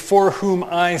say, before whom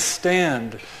I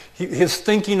stand. His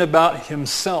thinking about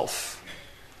himself.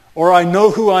 Or I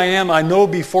know who I am, I know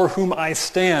before whom I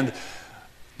stand.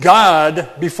 God,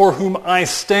 before whom I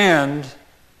stand,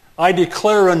 I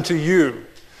declare unto you.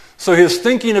 So his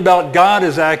thinking about God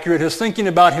is accurate. His thinking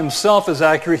about himself is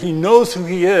accurate. He knows who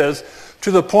he is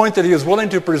to the point that he is willing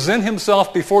to present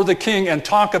himself before the king and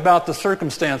talk about the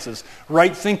circumstances.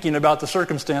 Right thinking about the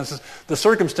circumstances. The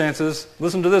circumstances,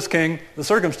 listen to this, king, the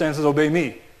circumstances obey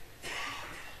me.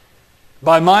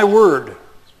 By my word.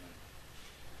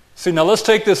 See, now let's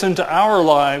take this into our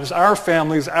lives, our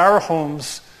families, our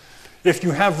homes. If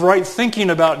you have right thinking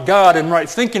about God and right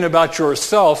thinking about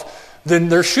yourself, then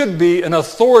there should be an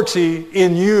authority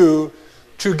in you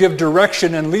to give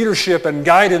direction and leadership and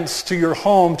guidance to your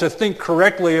home, to think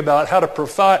correctly about how to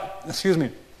provide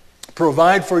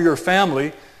for your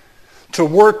family, to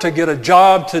work, to get a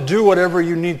job, to do whatever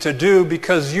you need to do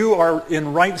because you are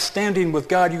in right standing with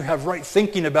God. You have right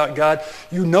thinking about God.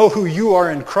 You know who you are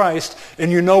in Christ,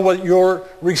 and you know what your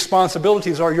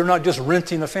responsibilities are. You're not just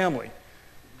renting a family.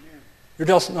 You're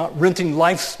just not renting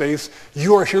life space.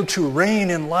 You are here to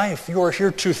reign in life. You are here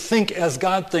to think as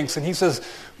God thinks. And he says,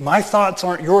 my thoughts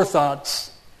aren't your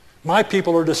thoughts. My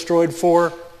people are destroyed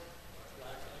for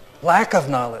lack of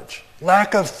knowledge.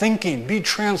 Lack of thinking. Be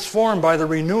transformed by the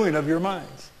renewing of your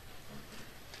minds.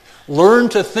 Learn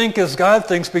to think as God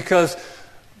thinks because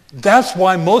that's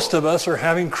why most of us are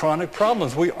having chronic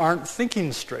problems. We aren't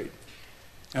thinking straight.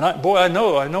 And I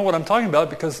know what I'm talking about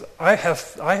because I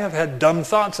have had dumb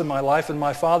thoughts in my life, and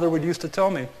my father would used to tell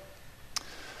me,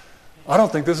 I don't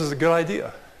think this is a good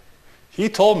idea. He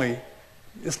told me,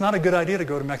 it's not a good idea to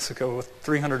go to Mexico with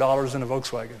 $300 in a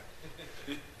Volkswagen.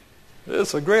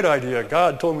 It's a great idea.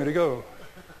 God told me to go.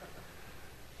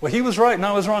 Well, he was right and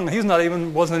I was wrong. He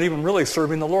wasn't even really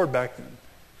serving the Lord back then.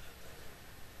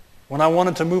 When I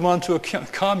wanted to move on to a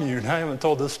commune, I haven't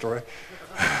told this story.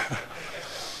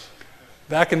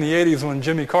 Back in the 80s when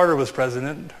Jimmy Carter was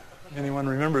president, anyone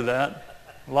remember that?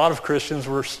 A lot of Christians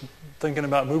were thinking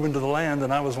about moving to the land,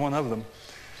 and I was one of them.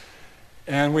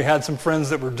 And we had some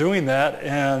friends that were doing that,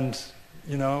 and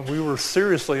we were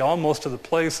seriously almost to the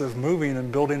place of moving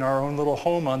and building our own little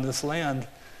home on this land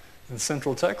in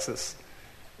Central Texas.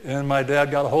 And my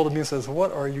dad got a hold of me and says,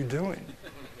 "What are you doing?"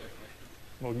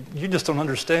 "Well, you just don't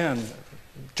understand.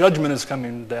 Judgment is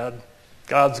coming, Dad.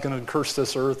 God's going to curse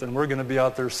this earth, and we're going to be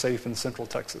out there safe in Central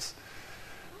Texas."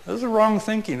 That was the wrong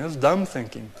thinking. That was dumb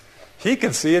thinking. He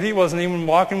could see it. He wasn't even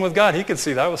walking with God. He could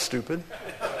see that was stupid.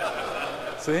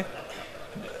 See?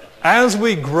 As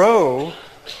we grow,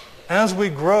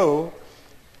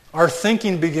 our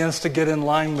thinking begins to get in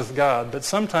line with God, but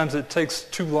sometimes it takes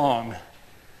too long.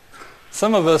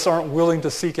 Some of us aren't willing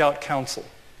to seek out counsel.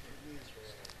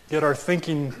 Get our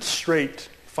thinking straight.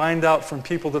 Find out from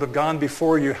people that have gone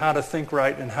before you how to think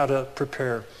right and how to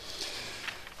prepare.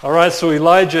 All right, so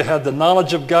Elijah had the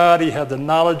knowledge of God, he had the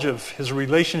knowledge of his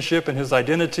relationship and his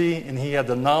identity, and he had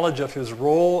the knowledge of his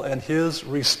role and his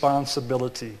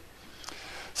responsibility.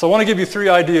 So I want to give you 3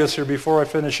 ideas here before I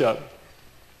finish up.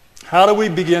 How do we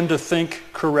begin to think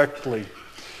correctly?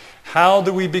 How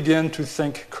do we begin to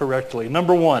think correctly?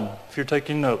 Number 1, if you're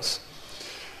taking notes,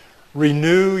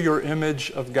 renew your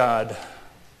image of God.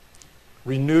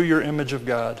 Renew your image of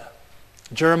God.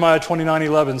 Jeremiah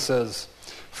 29:11 says,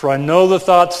 "For I know the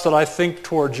thoughts that I think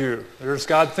toward you." There's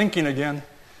God thinking again.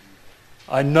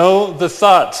 I know the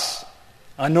thoughts.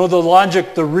 I know the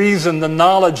logic, the reason, the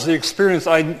knowledge, the experience.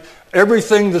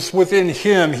 Everything that's within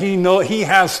him, he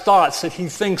has thoughts that he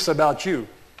thinks about you.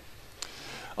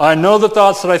 "I know the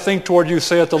thoughts that I think toward you,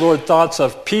 saith the Lord, thoughts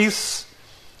of peace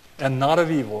and not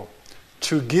of evil,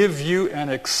 to give you an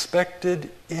expected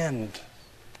end."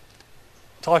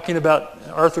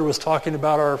 Arthur was talking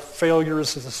about our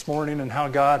failures this morning and how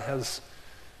God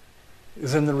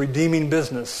is in the redeeming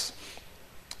business.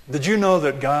 Did you know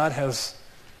that God has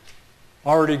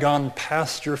already gone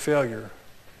past your failure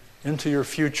into your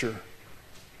future,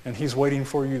 and he's waiting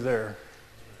for you there?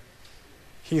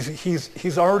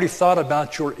 He's already thought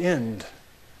about your end.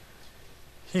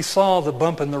 He saw the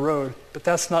bump in the road, but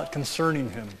that's not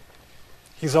concerning him.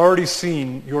 He's already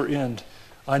seen your end.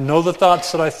 "I know the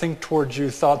thoughts that I think towards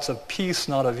you, thoughts of peace,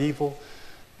 not of evil,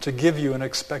 to give you an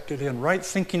expected end." Right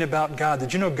thinking about God.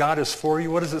 Did you know God is for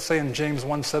you? What does it say in James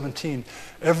 1:17?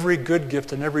 "Every good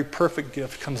gift and every perfect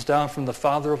gift comes down from the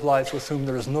Father of lights, with whom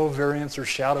there is no variance or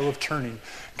shadow of turning."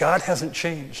 God hasn't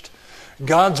changed.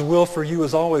 God's will for you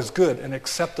is always good and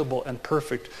acceptable and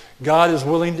perfect. God is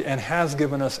willing and has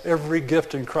given us every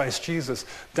gift in Christ Jesus.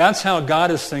 That's how God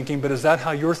is thinking, but is that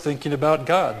how you're thinking about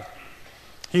God?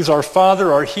 He's our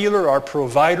Father, our healer, our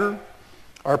provider,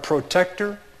 our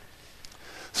protector.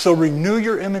 So renew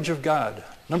your image of God.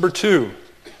 Number 2,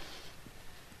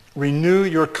 renew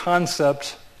your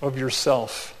concept of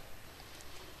yourself.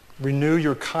 Renew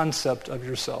your concept of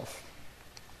yourself.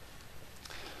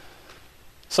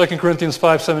 2 Corinthians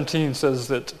 5:17 says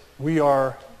that we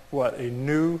are, what? A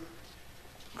new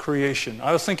creation.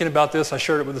 I was thinking about this. I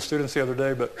shared it with the students the other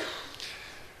day, but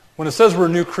when it says we're a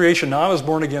new creation, now I was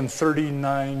born again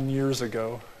 39 years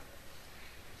ago.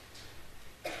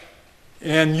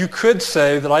 And you could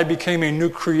say that I became a new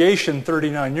creation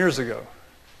 39 years ago,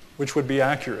 which would be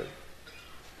accurate.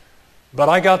 But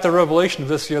I got the revelation of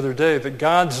this the other day, that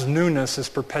God's newness is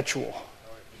perpetual.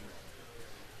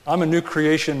 I'm a new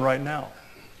creation right now.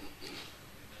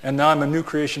 And now I'm a new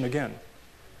creation again.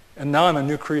 And now I'm a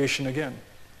new creation again.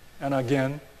 And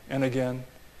again, and again.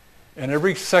 And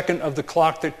every second of the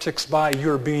clock that ticks by,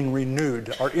 you're being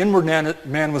renewed. Our inward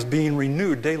man was being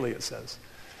renewed daily, it says.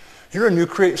 You're a new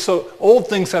creation. So old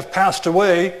things have passed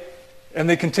away, and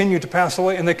they continue to pass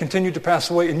away, and they continue to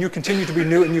pass away, and you continue to be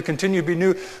new, and you continue to be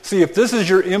new. See, if this is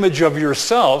your image of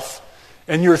yourself,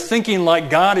 and you're thinking like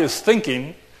God is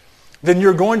thinking, then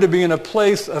you're going to be in a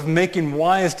place of making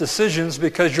wise decisions,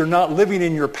 because you're not living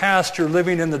in your past, you're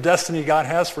living in the destiny God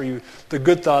has for you, the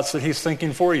good thoughts that he's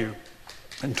thinking for you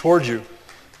and towards you.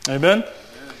 Amen?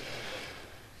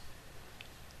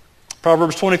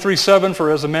 Proverbs 23:7, "For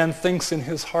as a man thinks in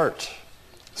his heart,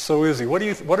 so is he." What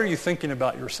are you thinking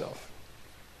about yourself?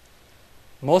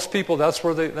 Most people, that's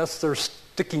their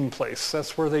sticking place.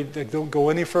 That's where they don't go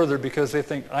any further, because they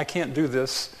think, I can't do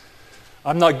this.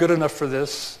 I'm not good enough for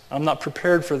this. I'm not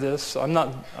prepared for this. I'm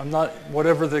not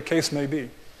whatever the case may be.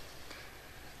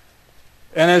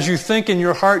 And as you think in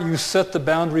your heart, you set the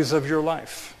boundaries of your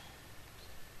life.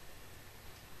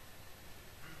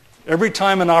 Every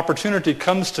time an opportunity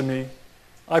comes to me,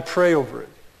 I pray over it.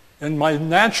 And my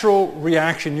natural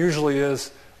reaction usually is,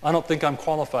 I don't think I'm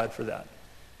qualified for that.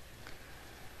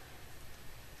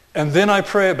 And then I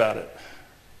pray about it.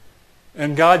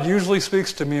 And God usually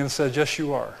speaks to me and says, yes,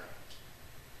 you are.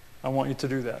 I want you to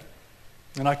do that.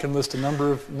 And I can list a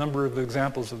number of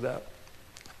examples of that.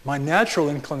 My natural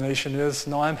inclination is,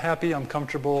 no, I'm happy, I'm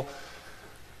comfortable,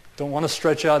 don't want to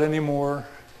stretch out anymore.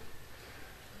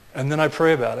 And then I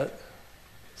pray about it.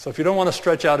 So if you don't want to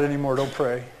stretch out anymore, don't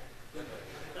pray.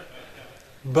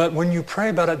 But when you pray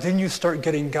about it, then you start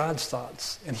getting God's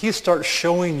thoughts. And he starts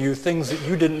showing you things that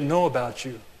you didn't know about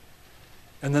you.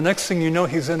 And the next thing you know,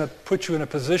 he's going to put you in a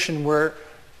position where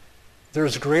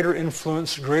there's greater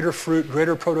influence, greater fruit,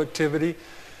 greater productivity.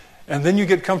 And then you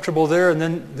get comfortable there, and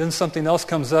then something else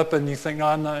comes up, and you think, no,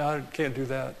 I can't do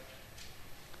that.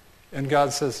 And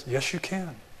God says, yes, you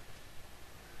can.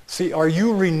 See, are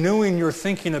you renewing your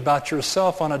thinking about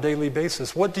yourself on a daily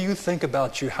basis? What do you think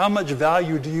about you? How much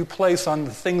value do you place on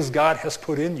the things God has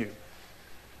put in you?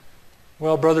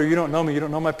 Well, brother, you don't know me. You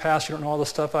don't know my past. You don't know all the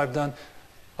stuff I've done.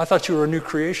 I thought you were a new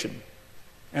creation.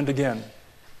 And again,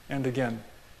 and again,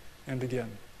 and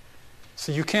again.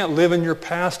 So you can't live in your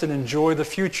past and enjoy the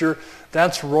future.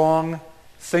 That's wrong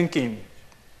thinking.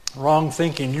 Wrong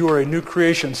thinking. You are a new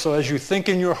creation. So as you think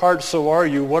in your heart, so are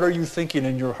you. What are you thinking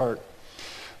in your heart?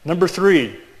 Number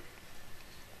 3,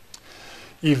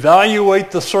 evaluate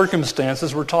the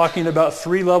circumstances. We're talking about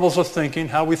 3 levels of thinking: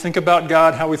 how we think about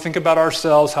God, how we think about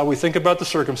ourselves, how we think about the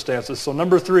circumstances. So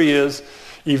number 3 is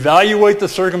evaluate the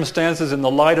circumstances in the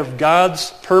light of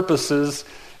God's purposes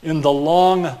in the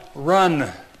long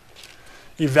run.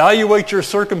 Evaluate your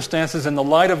circumstances in the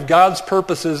light of God's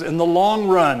purposes in the long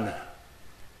run.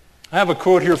 I have a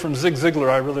quote here from Zig Ziglar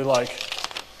I really like.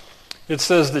 It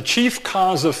says, the chief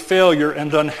cause of failure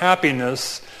and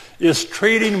unhappiness is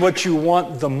trading what you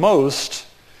want the most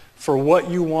for what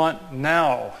you want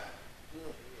now.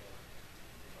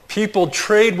 People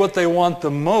trade what they want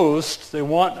the most. They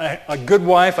want a good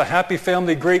wife, a happy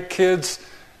family, great kids,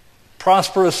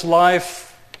 prosperous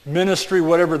life, ministry,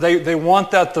 whatever. They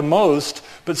want that the most,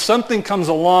 but something comes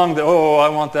along that, I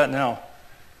want that now.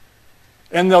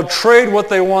 And they'll trade what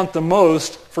they want the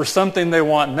most for something they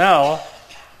want now.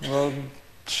 Well,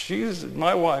 she's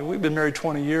my wife. We've been married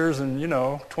 20 years, and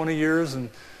 20 years,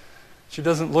 and she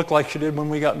doesn't look like she did when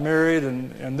we got married,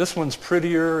 and this one's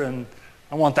prettier, and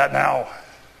I want that now.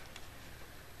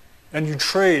 And you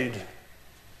trade.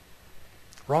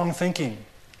 Wrong thinking.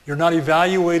 You're not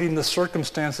evaluating the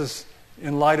circumstances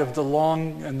in light of the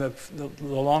long and the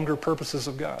longer purposes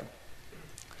of God.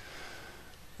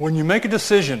 When you make a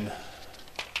decision,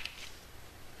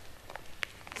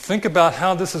 think about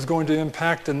how this is going to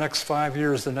impact the next 5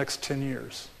 years, the next 10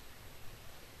 years.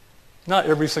 Not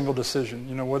every single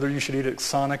decision, whether you should eat at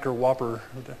Sonic or Whopper.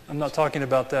 I'm not talking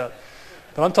about that.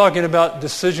 But I'm talking about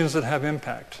decisions that have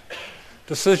impact.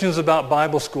 Decisions about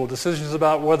Bible school. Decisions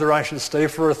about whether I should stay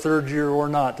for a 3rd year or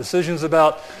not. Decisions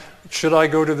about should I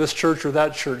go to this church or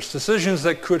that church. Decisions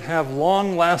that could have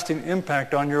long-lasting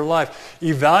impact on your life.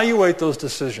 Evaluate those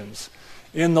decisions.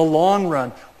 In the long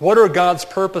run, what are God's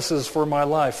purposes for my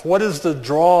life? What is the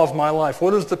draw of my life?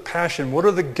 What is the passion? What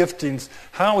are the giftings?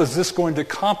 How is this going to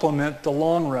complement the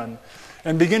long run?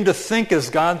 And begin to think as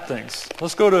God thinks.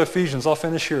 Let's go to Ephesians. I'll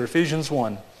finish here. Ephesians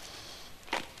 1.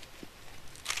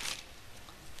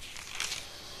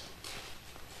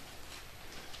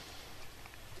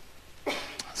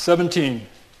 (17).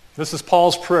 This is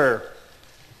Paul's prayer.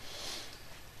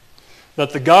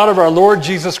 That the God of our Lord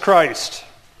Jesus Christ,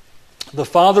 the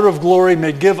Father of glory,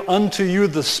 may give unto you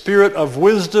the spirit of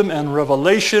wisdom and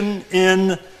revelation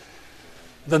in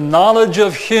the knowledge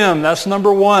of Him. That's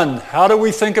number 1. How do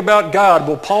we think about God?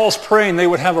 Well, Paul's praying they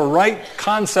would have a right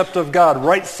concept of God,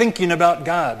 right thinking about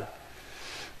God.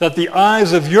 That the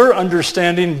eyes of your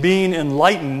understanding being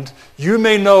enlightened, you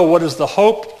may know what is the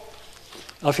hope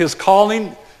of His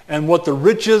calling and what the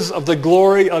riches of the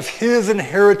glory of His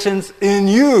inheritance in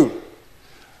you.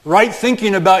 Right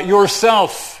thinking about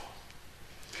yourself.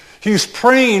 He's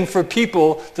praying for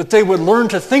people that they would learn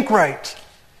to think right.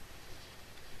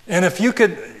 And if you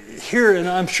could hear, and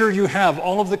I'm sure you have,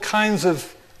 all of the kinds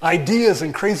of ideas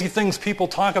and crazy things people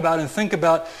talk about and think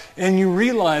about, and you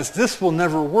realize this will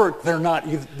never work. They're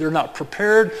not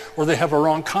prepared, or they have a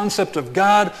wrong concept of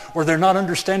God, or they're not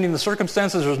understanding the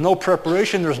circumstances. There's no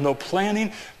preparation. There's no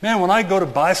planning. Man, when I go to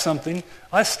buy something,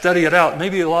 I study it out.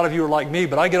 Maybe a lot of you are like me,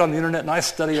 but I get on the internet and I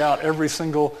study out every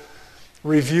single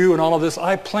review and all of this.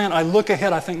 I plan, I look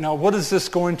ahead, I think, now what is this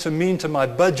going to mean to my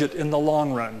budget in the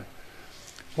long run?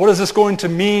 What is this going to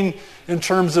mean in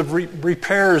terms of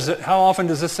repairs? How often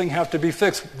does this thing have to be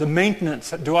fixed? The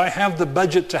maintenance, do I have the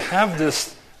budget to have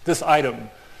this item?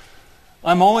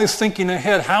 I'm always thinking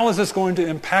ahead, how is this going to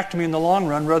impact me in the long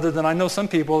run, rather than I know some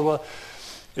people, well,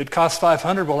 it costs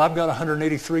 $500, well, I've got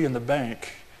 $183 in the bank,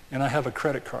 and I have a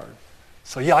credit card.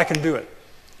 So yeah, I can do it.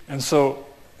 And so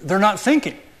they're not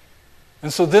thinking.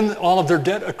 And so then all of their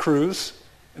debt accrues,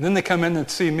 and then they come in and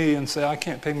see me and say, I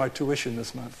can't pay my tuition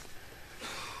this month.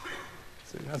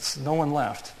 See, no one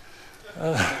laughed.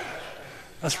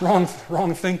 That's wrong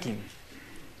thinking.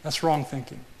 That's wrong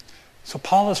thinking. So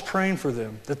Paul is praying for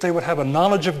them, that they would have a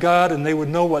knowledge of God and they would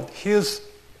know what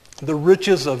the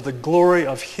riches of the glory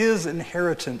of his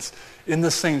inheritance in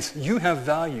the saints. You have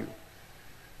value.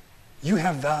 You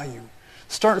have value.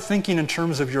 Start thinking in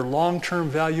terms of your long-term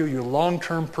value, your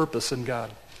long-term purpose in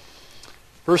God.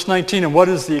 Verse 19, and what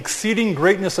is the exceeding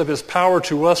greatness of his power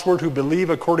to usward who believe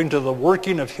according to the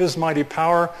working of his mighty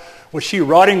power, which he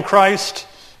wrought in Christ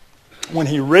when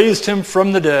he raised him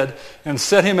from the dead and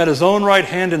set him at his own right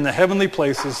hand in the heavenly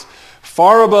places,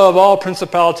 far above all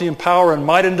principality and power and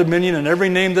might and dominion and every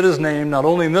name that is named, not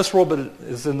only in this world but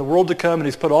is in the world to come, and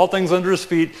he's put all things under his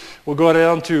feet. We'll go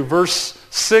down to verse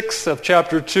 6 of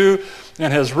chapter 2,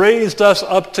 and has raised us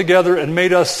up together and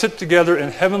made us sit together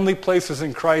in heavenly places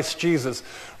in Christ Jesus.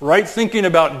 Right thinking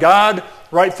about God,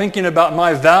 right thinking about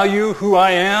my value, who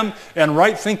I am, and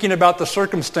right thinking about the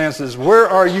circumstances. Where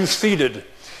are you seated?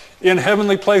 In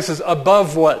heavenly places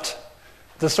above what?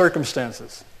 The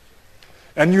circumstances.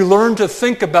 And you learn to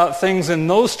think about things in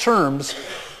those terms,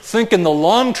 think in the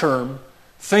long term,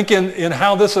 think in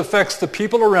how this affects the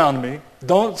people around me.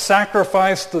 Don't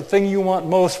sacrifice the thing you want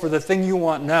most for the thing you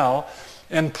want now,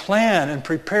 and plan and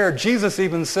prepare. Jesus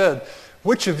even said,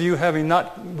 which of you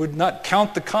would not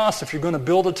count the cost if you're going to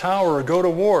build a tower or go to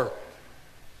war?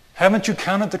 Haven't you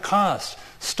counted the cost?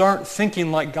 Start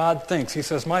thinking like God thinks. He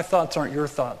says, my thoughts aren't your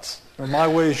thoughts, or my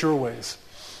ways your ways.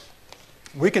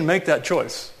 We can make that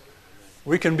choice.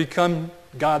 We can become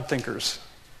God thinkers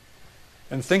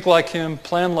and think like him,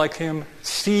 plan like him,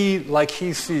 see like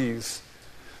he sees,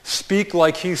 speak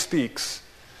like he speaks,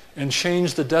 and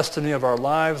change the destiny of our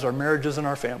lives, our marriages, and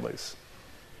our families.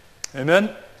 Amen?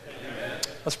 Amen.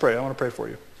 Let's pray. I want to pray for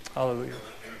you. Hallelujah.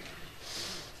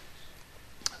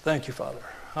 Thank you, Father.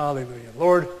 Hallelujah.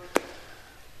 Lord,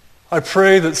 I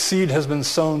pray that seed has been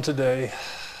sown today,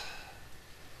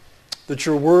 that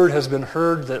your word has been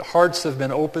heard, that hearts have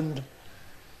been opened,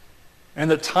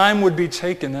 and that time would be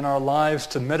taken in our lives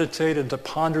to meditate and to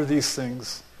ponder these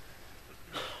things.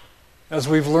 As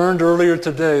we've learned earlier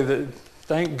today, that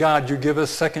thank God you give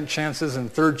us second chances and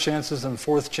third chances and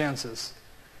fourth chances.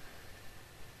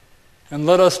 And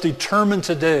let us determine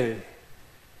today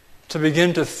to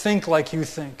begin to think like you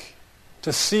think,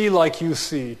 to see like you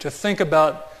see, to think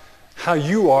about how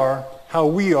you are, how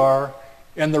we are,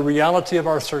 and the reality of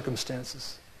our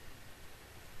circumstances.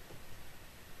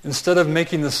 Instead of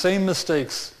making the same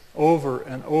mistakes over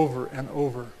and over and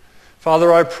over.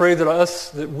 Father, I pray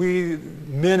that we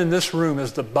men in this room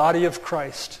as the body of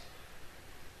Christ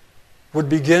would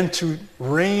begin to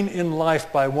reign in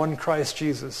life by one Christ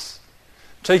Jesus,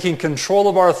 taking control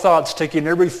of our thoughts, taking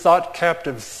every thought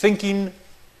captive, thinking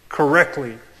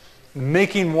correctly,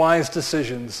 making wise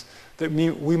decisions that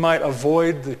we might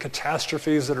avoid the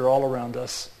catastrophes that are all around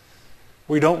us.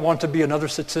 We don't want to be another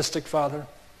statistic, Father.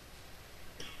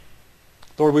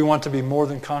 Lord, we want to be more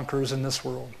than conquerors in this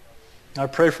world. I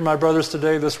pray for my brothers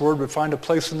today, this word would find a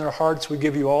place in their hearts. We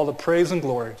give you all the praise and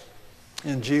glory.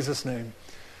 In Jesus' name.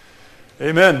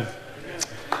 Amen.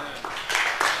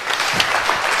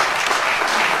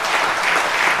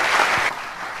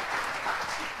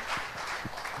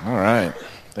 All right.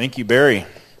 Thank you, Barry.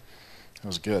 That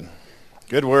was good.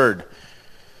 Good word.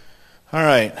 All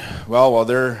right. Well, while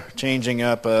they're changing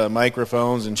up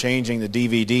microphones and changing the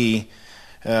DVD,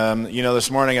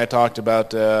 this morning I talked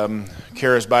about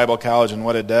Charis Bible College and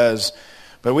what it does.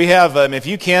 But we have, if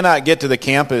you cannot get to the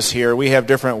campus here, we have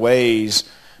different ways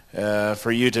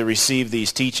for you to receive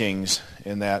these teachings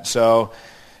in that. So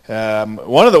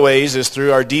one of the ways is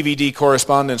through our DVD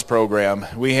correspondence program.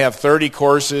 We have 30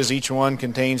 courses. Each one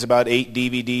contains about 8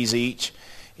 DVDs each.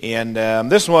 And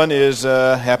this one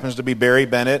happens to be Barry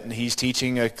Bennett, and he's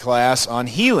teaching a class on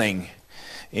healing.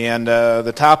 And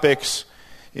the topics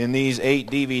in these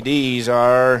 8 DVDs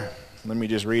are, let me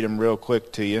just read them real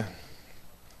quick to you.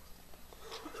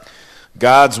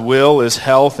 God's will is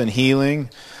health and healing.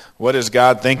 What does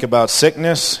God think about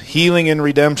sickness? Healing and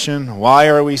redemption. Why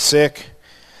are we sick?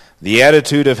 The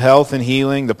attitude of health and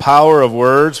healing. The power of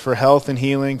words for health and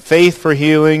healing. Faith for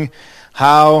healing.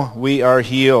 How we are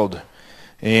healed.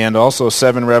 And also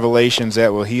 7 revelations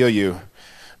that will heal you.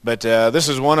 But this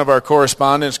is one of our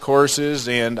correspondence courses,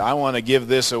 and I want to give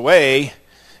this away.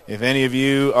 If any of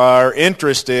you are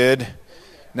interested,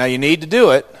 now you need to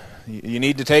do it. You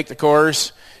need to take the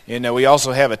course. And we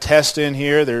also have a test in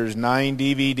here. There's 9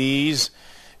 DVDs.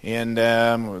 And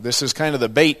this is kind of the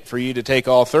bait for you to take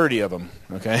all 30 of them.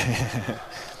 Okay?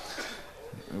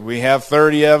 We have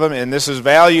 30 of them, and this is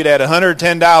valued at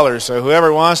 $110, so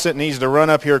whoever wants it needs to run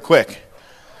up here quick.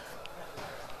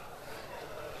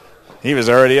 He was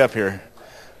already up here.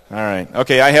 All right.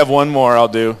 Okay, I have one more I'll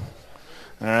do.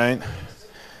 All right.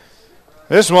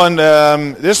 This one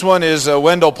is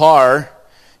Wendell Parr.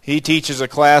 He teaches a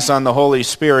class on the Holy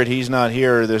Spirit. He's not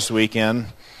here this weekend.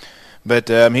 But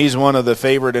he's one of the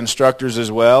favorite instructors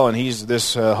as well, and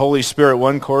this Holy Spirit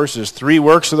 1 course is 3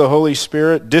 works of the Holy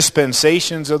Spirit,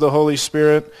 dispensations of the Holy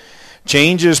Spirit,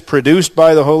 changes produced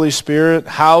by the Holy Spirit,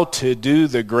 how to do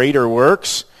the greater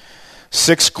works,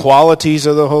 6 qualities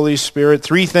of the Holy Spirit,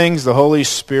 3 things the Holy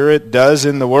Spirit does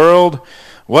in the world,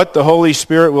 what the Holy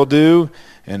Spirit will do,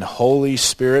 and Holy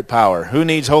Spirit power. Who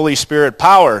needs Holy Spirit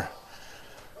power?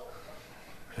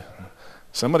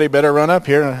 Somebody better run up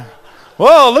here.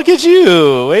 Whoa, look at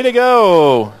you. Way to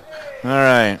go. All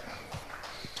right.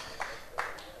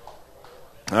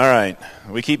 All right.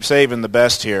 We keep saving the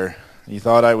best here. You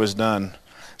thought I was done.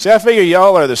 See, I figure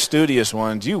y'all are the studious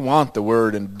ones. You want the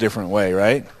word in a different way,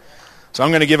 right? So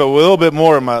I'm going to give a little bit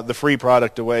more of the free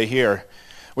product away here.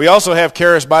 We also have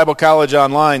Charis Bible College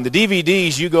Online. The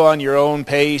DVDs, you go on your own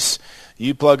pace.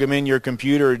 You plug them in your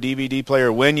computer or DVD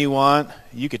player when you want.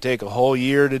 You could take a whole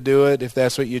year to do it if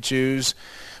that's what you choose.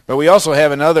 But we also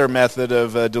have another method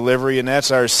of delivery, and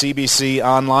that's our CBC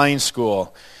Online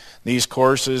School. These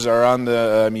courses are on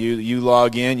the, you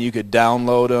log in, you could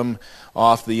download them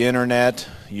off the internet.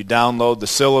 You download the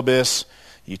syllabus,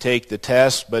 you take the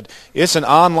test, but it's an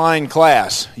online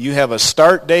class. You have a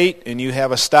start date and you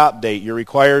have a stop date. You're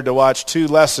required to watch 2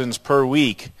 lessons per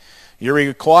week. You're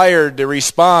required to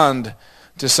respond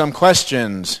to some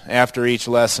questions after each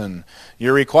lesson.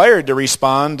 You're required to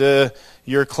respond to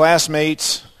your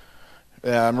classmates'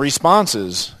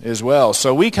 responses as well.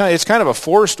 So it's kind of a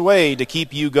forced way to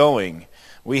keep you going.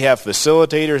 We have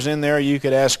facilitators in there. You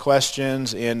could ask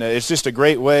questions, and it's just a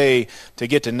great way to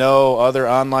get to know other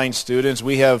online students.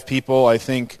 We have people, I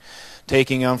think,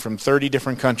 taking them from 30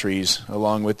 different countries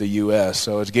along with the U.S.,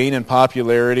 so it's gaining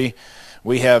popularity.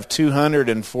 We have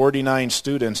 249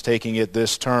 students taking it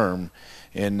this term,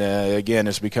 and again,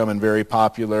 it's becoming very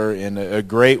popular and a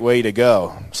great way to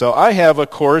go. So I have a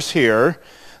course here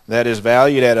that is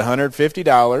valued at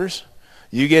 $150.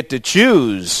 You get to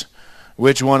choose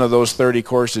which one of those 30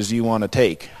 courses you want to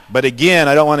take. But again,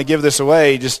 I don't want to give this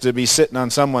away just to be sitting on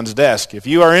someone's desk. If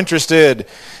you are interested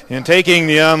in taking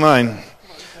the online,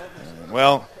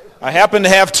 well, I happen to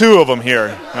have 2 of them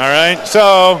here. All right?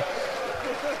 So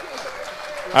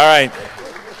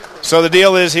the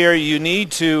deal is here, you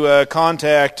need to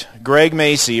contact Greg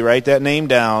Macy, write that name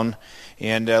down,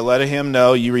 and let him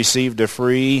know you received a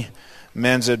free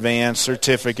Men's Advanced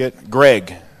Certificate.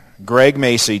 Greg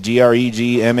Macy,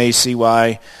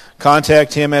 Gregmacy.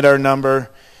 Contact him at our number,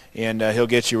 and he'll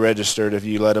get you registered if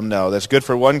you let him know. That's good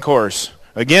for 1 course.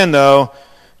 Again, though,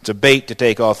 it's a bait to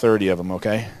take all 30 of them,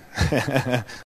 okay?